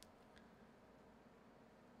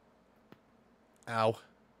 Ow.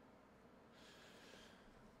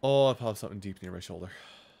 Oh, I popped something deep near my shoulder.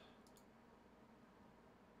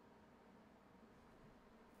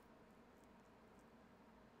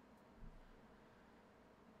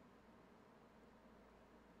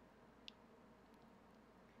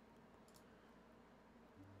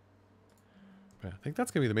 I think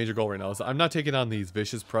that's gonna be the major goal right now. Is I'm not taking on these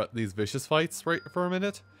vicious fights right for a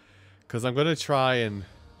minute, because I'm gonna try and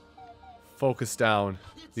focus down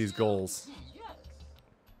these goals. Yes.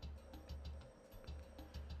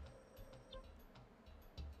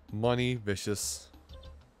 Money, vicious,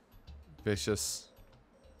 vicious.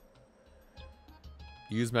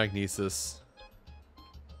 Use magnesis.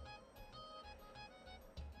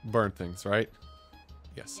 Burn things, right?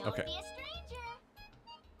 Yes. Don't Okay. be a stranger.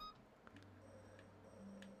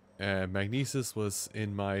 And magnesis was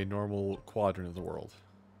in my normal quadrant of the world.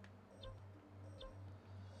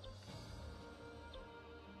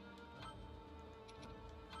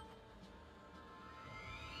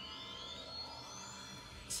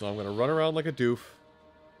 So I'm going to run around like a doof,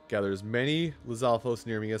 gather as many Lizalfos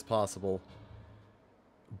near me as possible,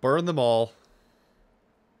 burn them all,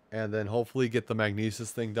 and then hopefully get the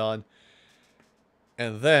magnesis thing done.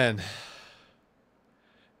 And then,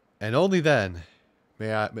 and only then,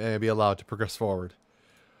 may I be allowed to progress forward.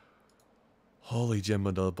 Holy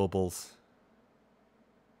Gemma bubbles.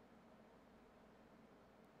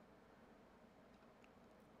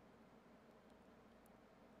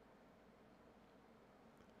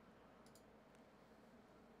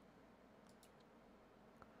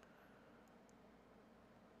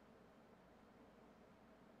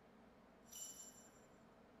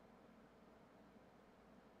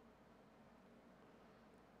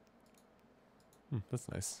 That's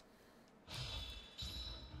nice.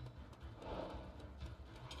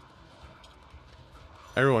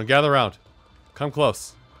 Everyone, gather around. Come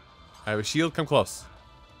close. I have a shield, come close.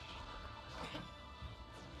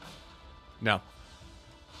 Now.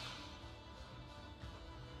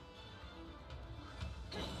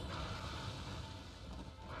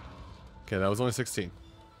 Okay, that was only 16.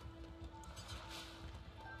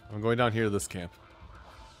 I'm going down here to this camp.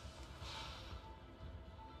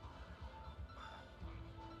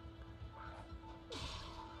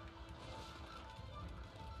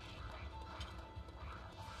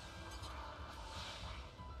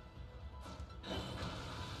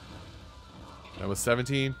 That was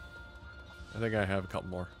 17. I think I have a couple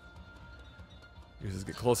more. You just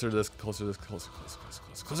get closer to this, closer to this, closer, closer, closer,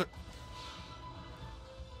 closer, closer.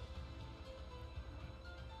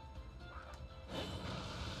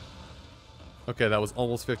 Okay, that was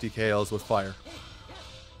almost 50 KOs with fire.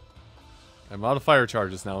 I'm out of fire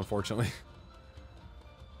charges now, unfortunately.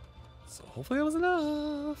 So hopefully that was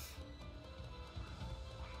enough.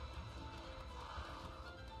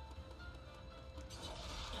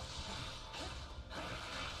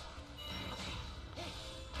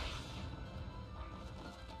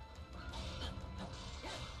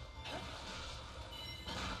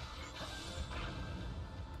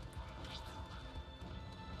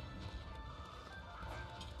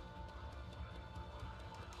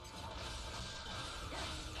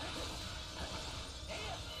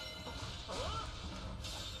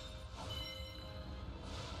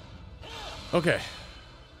 Okay.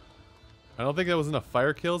 I don't think that was enough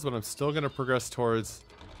fire kills, but I'm still going to progress towards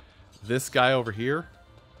this guy over here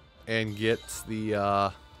and get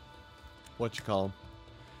the, what you call him?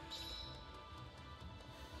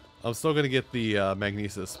 I'm still going to get the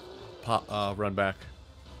magnesis pop, run back.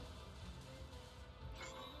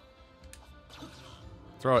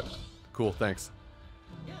 Throw it. Cool, thanks.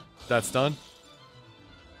 That's done.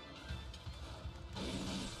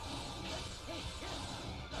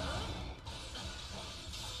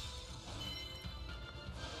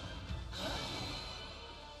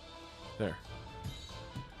 There.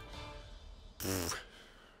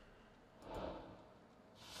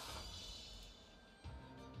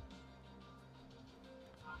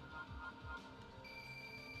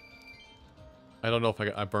 I don't know if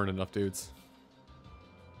I burned enough dudes.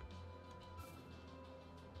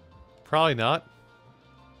 Probably not.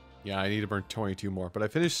 Yeah, I need to burn 22 more. But I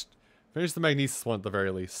finished the magnesis one at the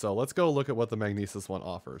very least. So let's go look at what the magnesis one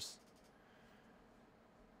offers.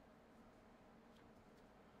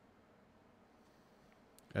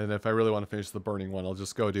 And if I really want to finish the burning one, I'll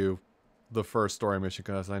just go do the first story mission,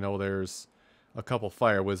 because I know there's a couple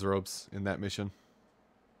fire wizards in that mission.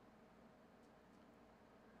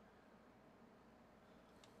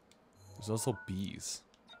 There's also bees.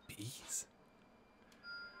 Bees?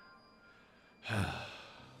 I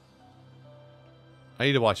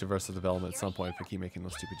need to watch Arrested Development at some point if I keep making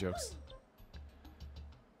those stupid jokes.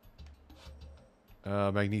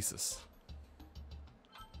 Magnesis.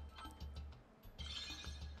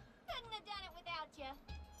 Couldn't have done it without you.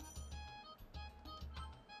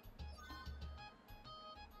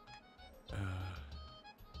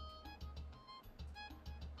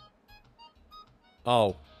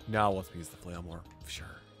 Oh, now let's use the flail more. Sure.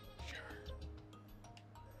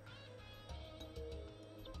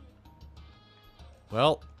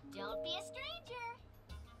 Well, Don't be a stranger.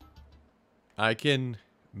 I can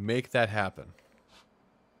make that happen.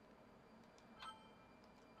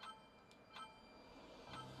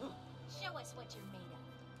 Show us what you're made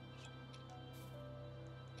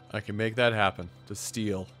of. I can make that happen. To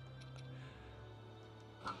steal.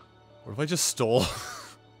 What if I just stole?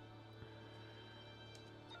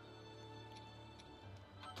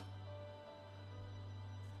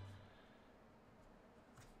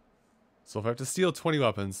 So if I have to steal 20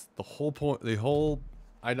 weapons, the whole point,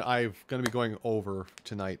 I'm going to be going over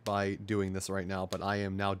tonight by doing this right now, but I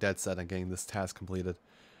am now dead set on getting this task completed.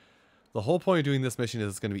 The whole point of doing this mission is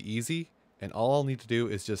it's going to be easy, and all I'll need to do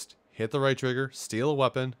is just hit the right trigger, steal a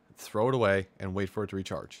weapon, throw it away, and wait for it to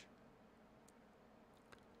recharge.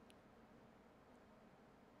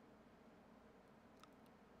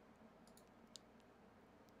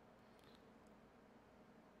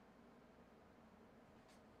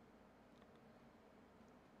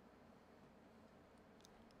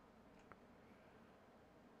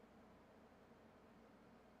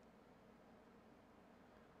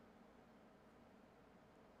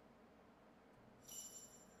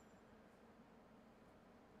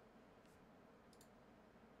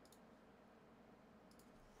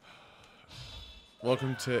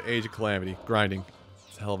 Welcome to Age of Calamity. Grinding.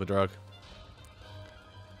 It's a hell of a drug.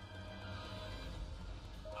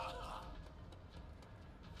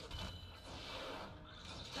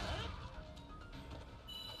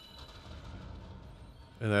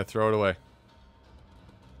 And then I throw it away.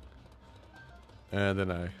 And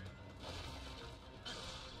then I...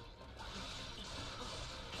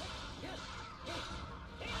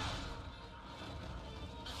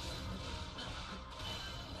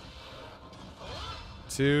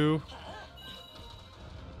 Two.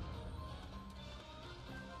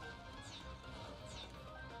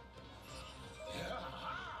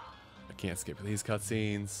 I can't skip these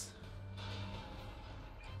cutscenes.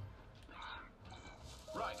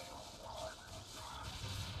 Right.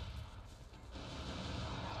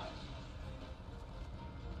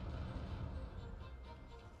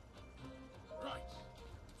 Right.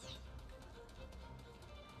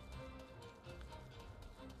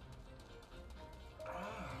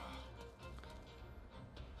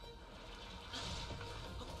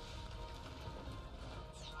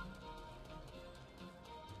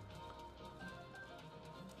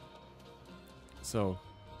 So,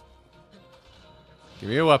 give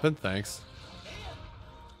me a weapon, thanks.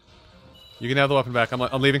 You can have the weapon back.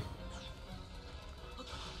 I'm leaving.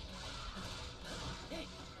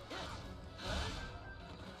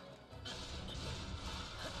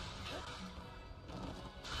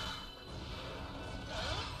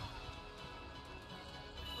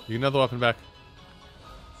 You can have the weapon back.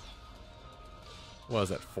 What is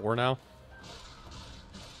that, 4 now?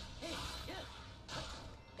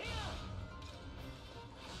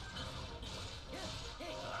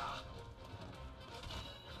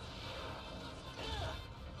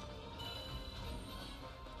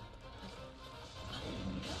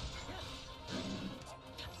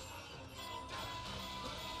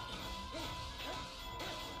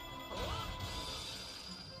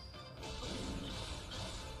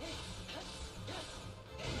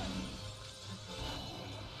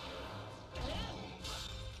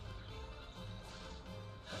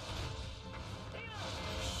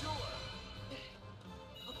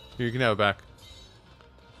 Here, you can have it back.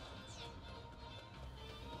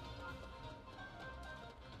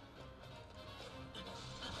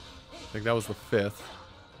 I think that was the 5th.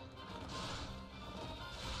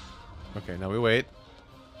 Okay, now we wait.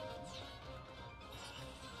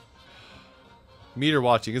 Meter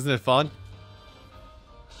watching, isn't it fun?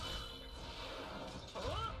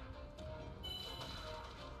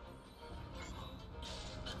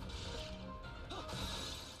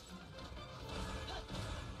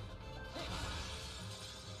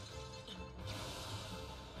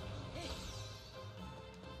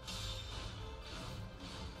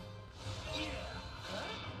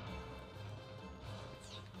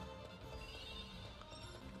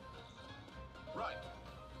 Right.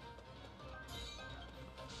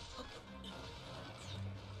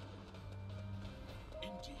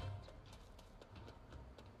 Indeed.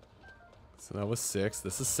 So that was 6.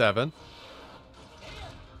 This is 7.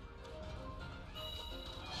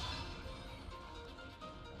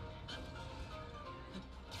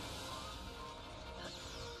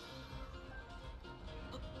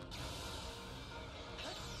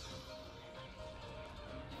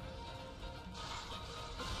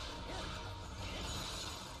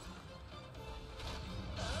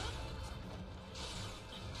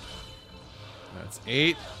 That's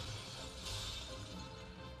 8.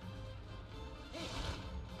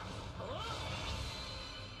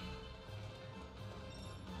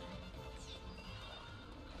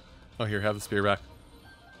 Oh, here, have the spear back.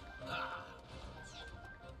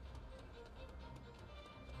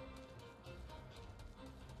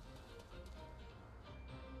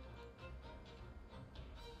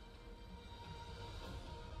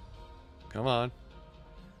 Come on.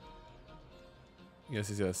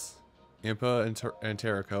 Yes, yes. Impa and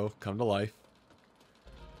Terrico come to life.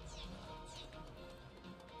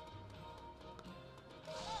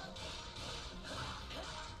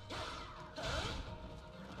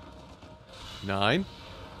 Nine.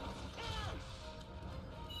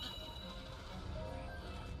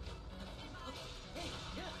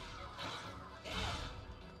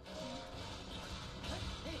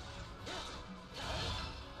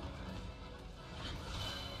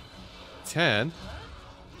 Ten.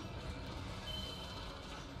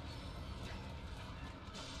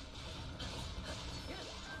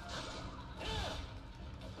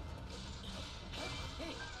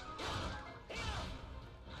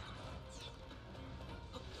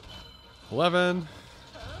 11.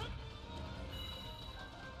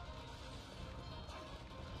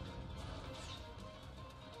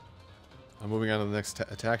 I'm moving on to the next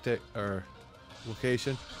tactic or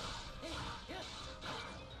location.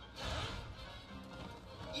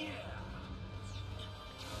 Yeah.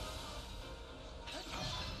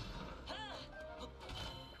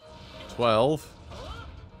 12.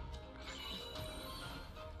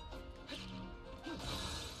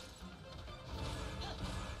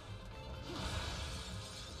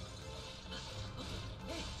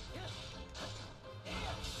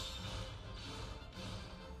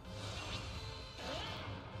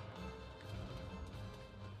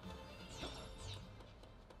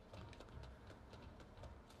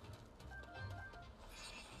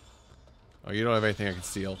 Oh, you don't have anything I can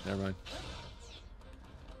steal. Never mind.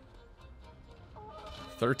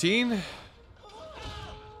 13.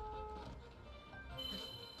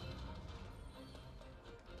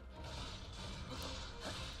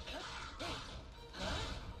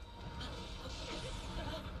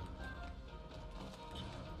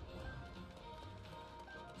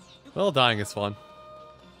 Well, dying is fun.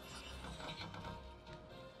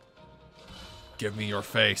 Give me your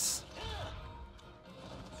face.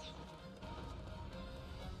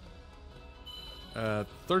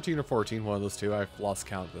 13 or 14, one of those two. I've lost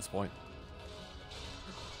count at this point.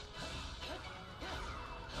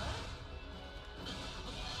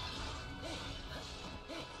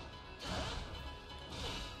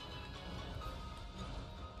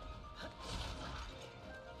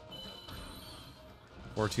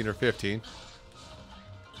 Fourteen or 15.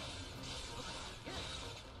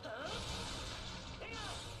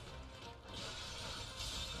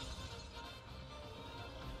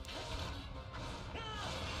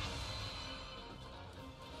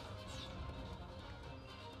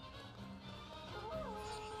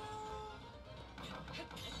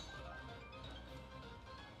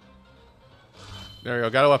 There you go,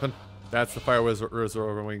 got a weapon. That's the fire wizard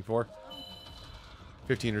we're waiting for.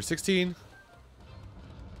 15 or 16.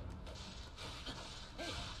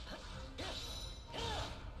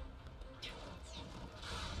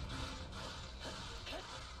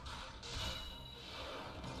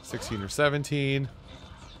 Or 17.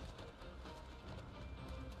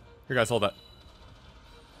 Here, guys, hold that.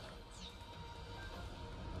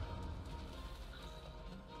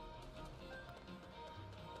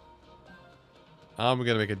 I'm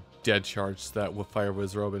gonna make a dead charge so that with Fire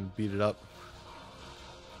Whiz Robe and beat it up.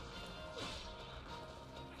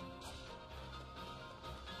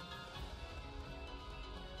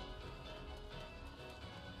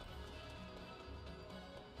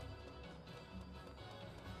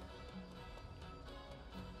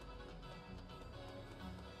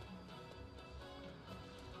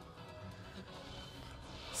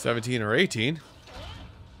 $17 or $18.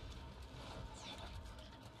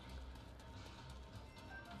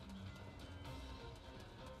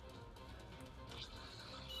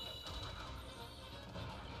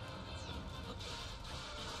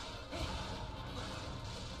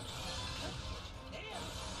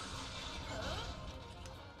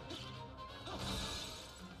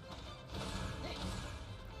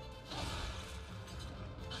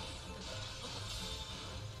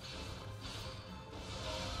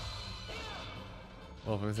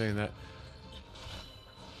 Oh, if I'm saying that.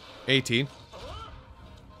 18.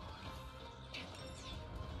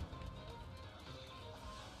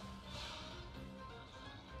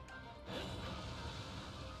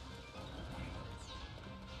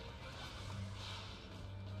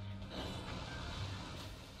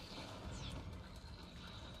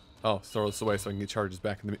 Oh, throw this away so I can get charges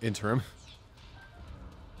back in the interim.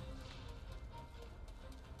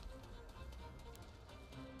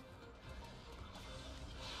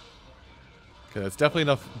 Okay, that's definitely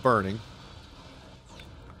enough burning.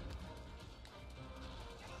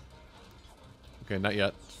 Okay, not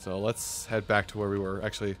yet. So let's head back to where we were.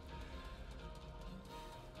 Actually,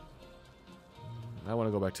 I want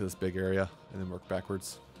to go back to this big area and then work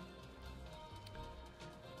backwards.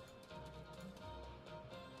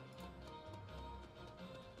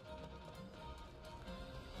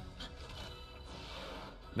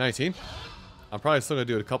 $19. I'm probably still going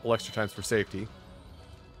to do it a couple extra times for safety.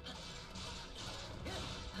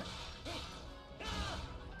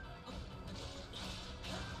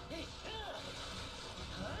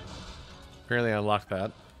 Apparently I unlocked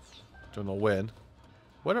that. Don't know when.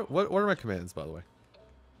 What are my commands, by the way?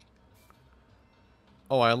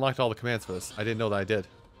 Oh, I unlocked all the commands for this. I didn't know that I did.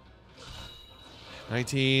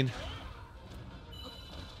 19.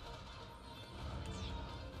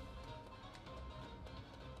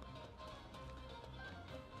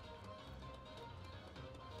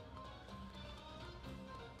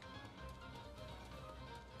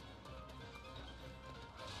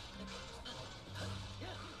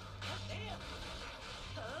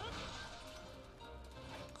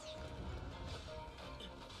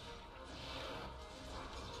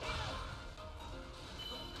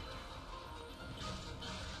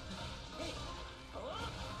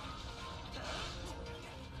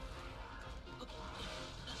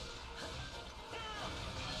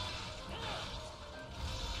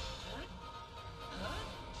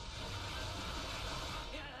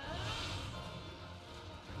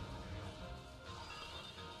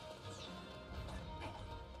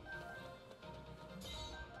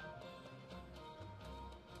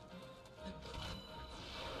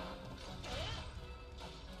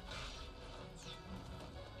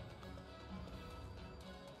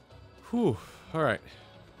 Whew. All right.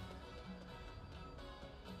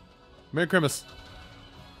 Merry Christmas.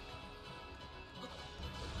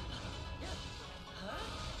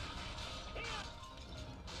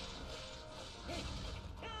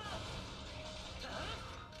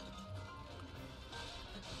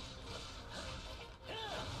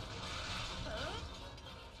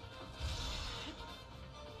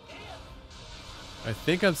 I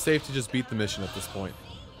think I'm safe to just beat the mission at this point.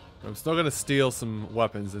 I'm still going to steal some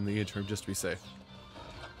weapons in the interim just to be safe.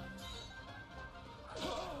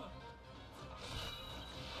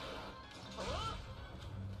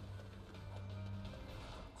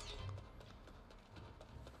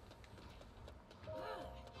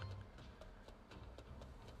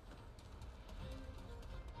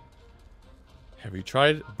 Have you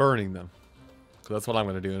tried burning them? So that's what I'm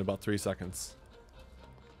going to do in about 3 seconds.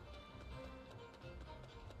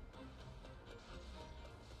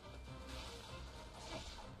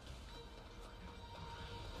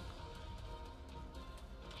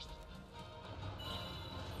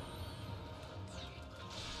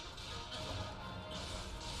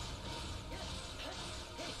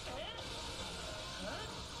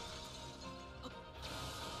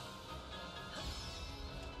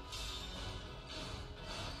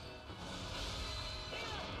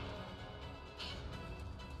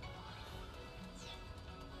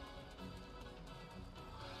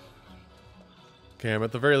 Okay, I'm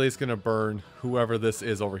at the very least going to burn whoever this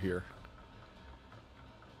is over here.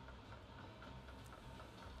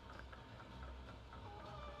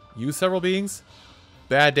 Use several beings?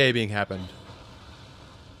 Bad day being happened.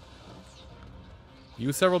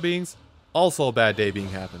 You several beings. Also a bad day being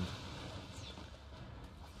happened.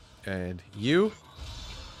 And you?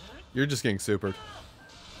 You're just getting supered.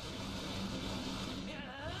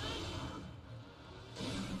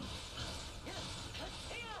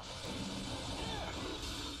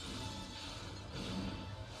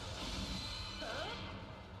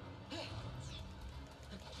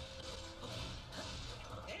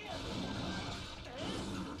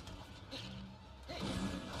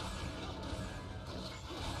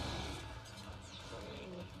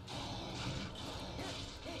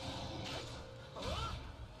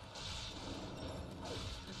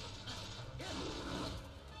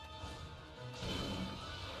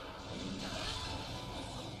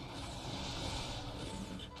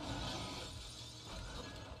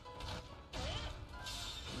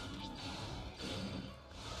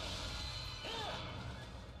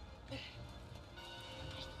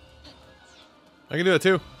 I can do it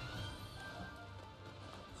too.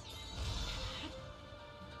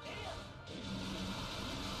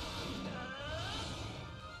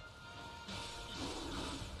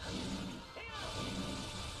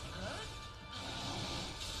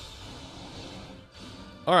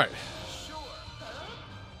 All right.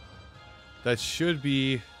 That should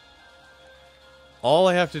be all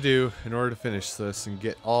I have to do in order to finish this and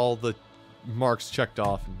get all the marks checked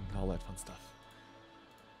off and all that fun stuff.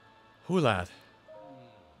 Whoo, lad.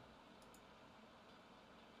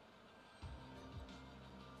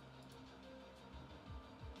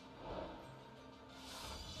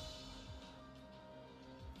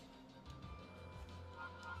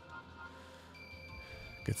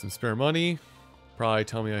 Get some spare money. Probably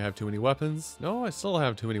tell me I have too many weapons. No, I still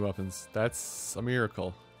have too many weapons. That's a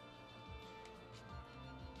miracle.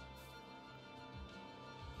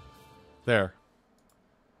 There.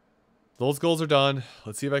 Those goals are done.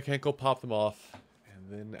 Let's see if I can't go pop them off.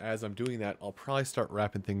 And then as I'm doing that, I'll probably start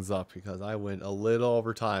wrapping things up because I went a little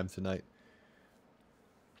over time tonight.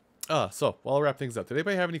 So while I wrap things up, did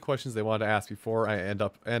anybody have any questions they wanted to ask before I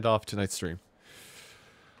end off tonight's stream?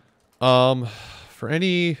 For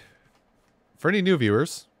any new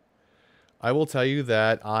viewers, I will tell you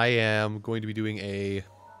that I am going to be doing a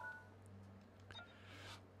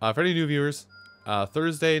for any new viewers,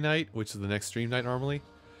 Thursday night, which is the next stream night normally.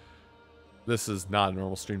 This is not a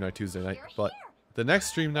normal stream night, Tuesday night, but the next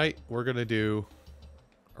stream night we're gonna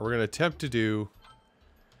attempt to do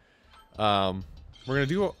we're gonna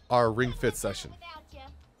do our Ring Fit session.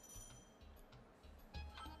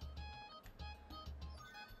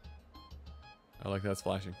 I like that it's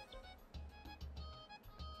flashing.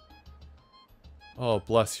 Oh,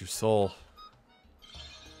 bless your soul.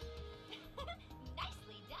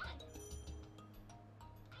 Nicely done.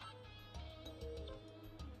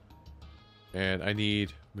 And I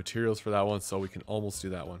need materials for that one, so we can almost do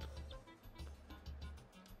that one.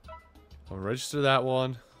 I'll register that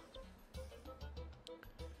one.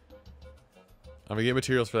 I'm gonna get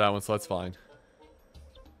materials for that one, so that's fine.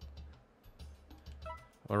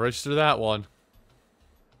 I'll register that one.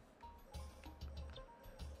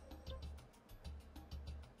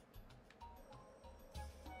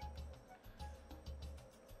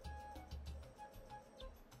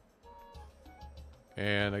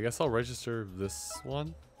 And I guess I'll register this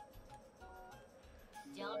one.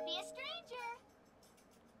 Don't be a stranger.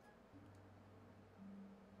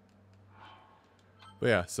 But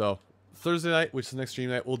yeah, so Thursday night, which is the next stream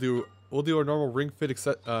night, we'll do our normal Ring Fit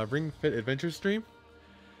Adventure stream.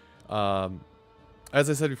 As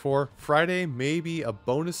I said before, Friday may be a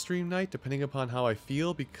bonus stream night depending upon how I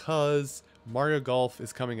feel because Mario Golf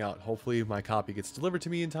is coming out. Hopefully my copy gets delivered to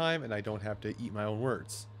me in time and I don't have to eat my own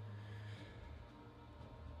words.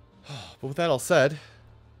 But with that all said,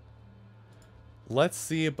 let's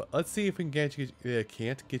see if we can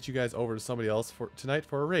can't get you guys over to somebody else for tonight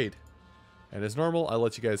for a raid. And as normal, I'll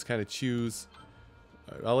let you guys kind of choose.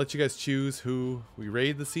 I'll let you guys choose who we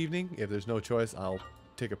raid this evening. If there's no choice, I'll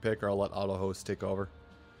take a pick or I'll let auto host take over.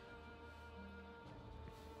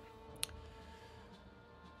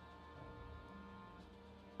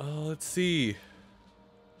 Let's see.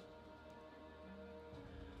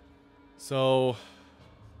 So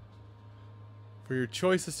for your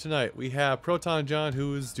choices tonight, we have Proton John,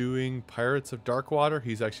 who is doing Pirates of Darkwater.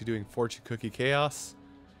 He's actually doing Fortune Cookie Chaos.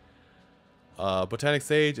 Botanic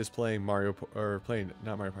Sage is playing not Mario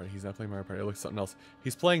Party. He's not playing Mario Party. It looks something else.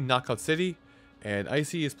 He's playing Knockout City, and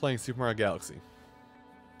Icy is playing Super Mario Galaxy.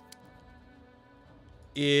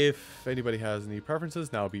 If anybody has any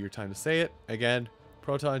preferences, now would be your time to say it. Again,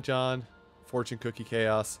 Proton John, Fortune Cookie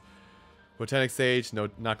Chaos, Botanic Sage, no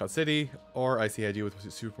Knockout City, or Icy Hedgie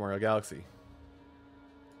with Super Mario Galaxy.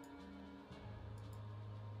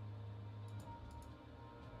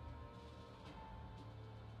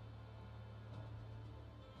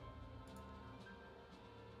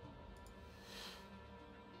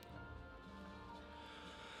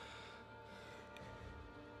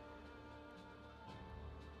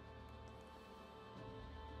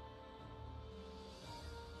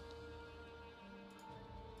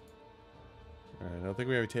 don't think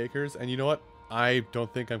we have any takers. And you know what? I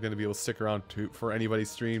don't think I'm going to be able to stick around for anybody's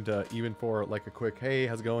stream to even for like a quick, hey,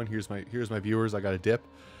 how's it going? Here's my viewers. I got a dip.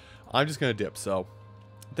 I'm just going to dip. So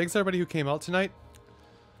thanks everybody who came out tonight.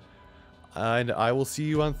 And I will see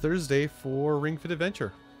you on Thursday for Ring Fit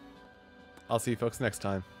Adventure. I'll see you folks next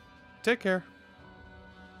time. Take care.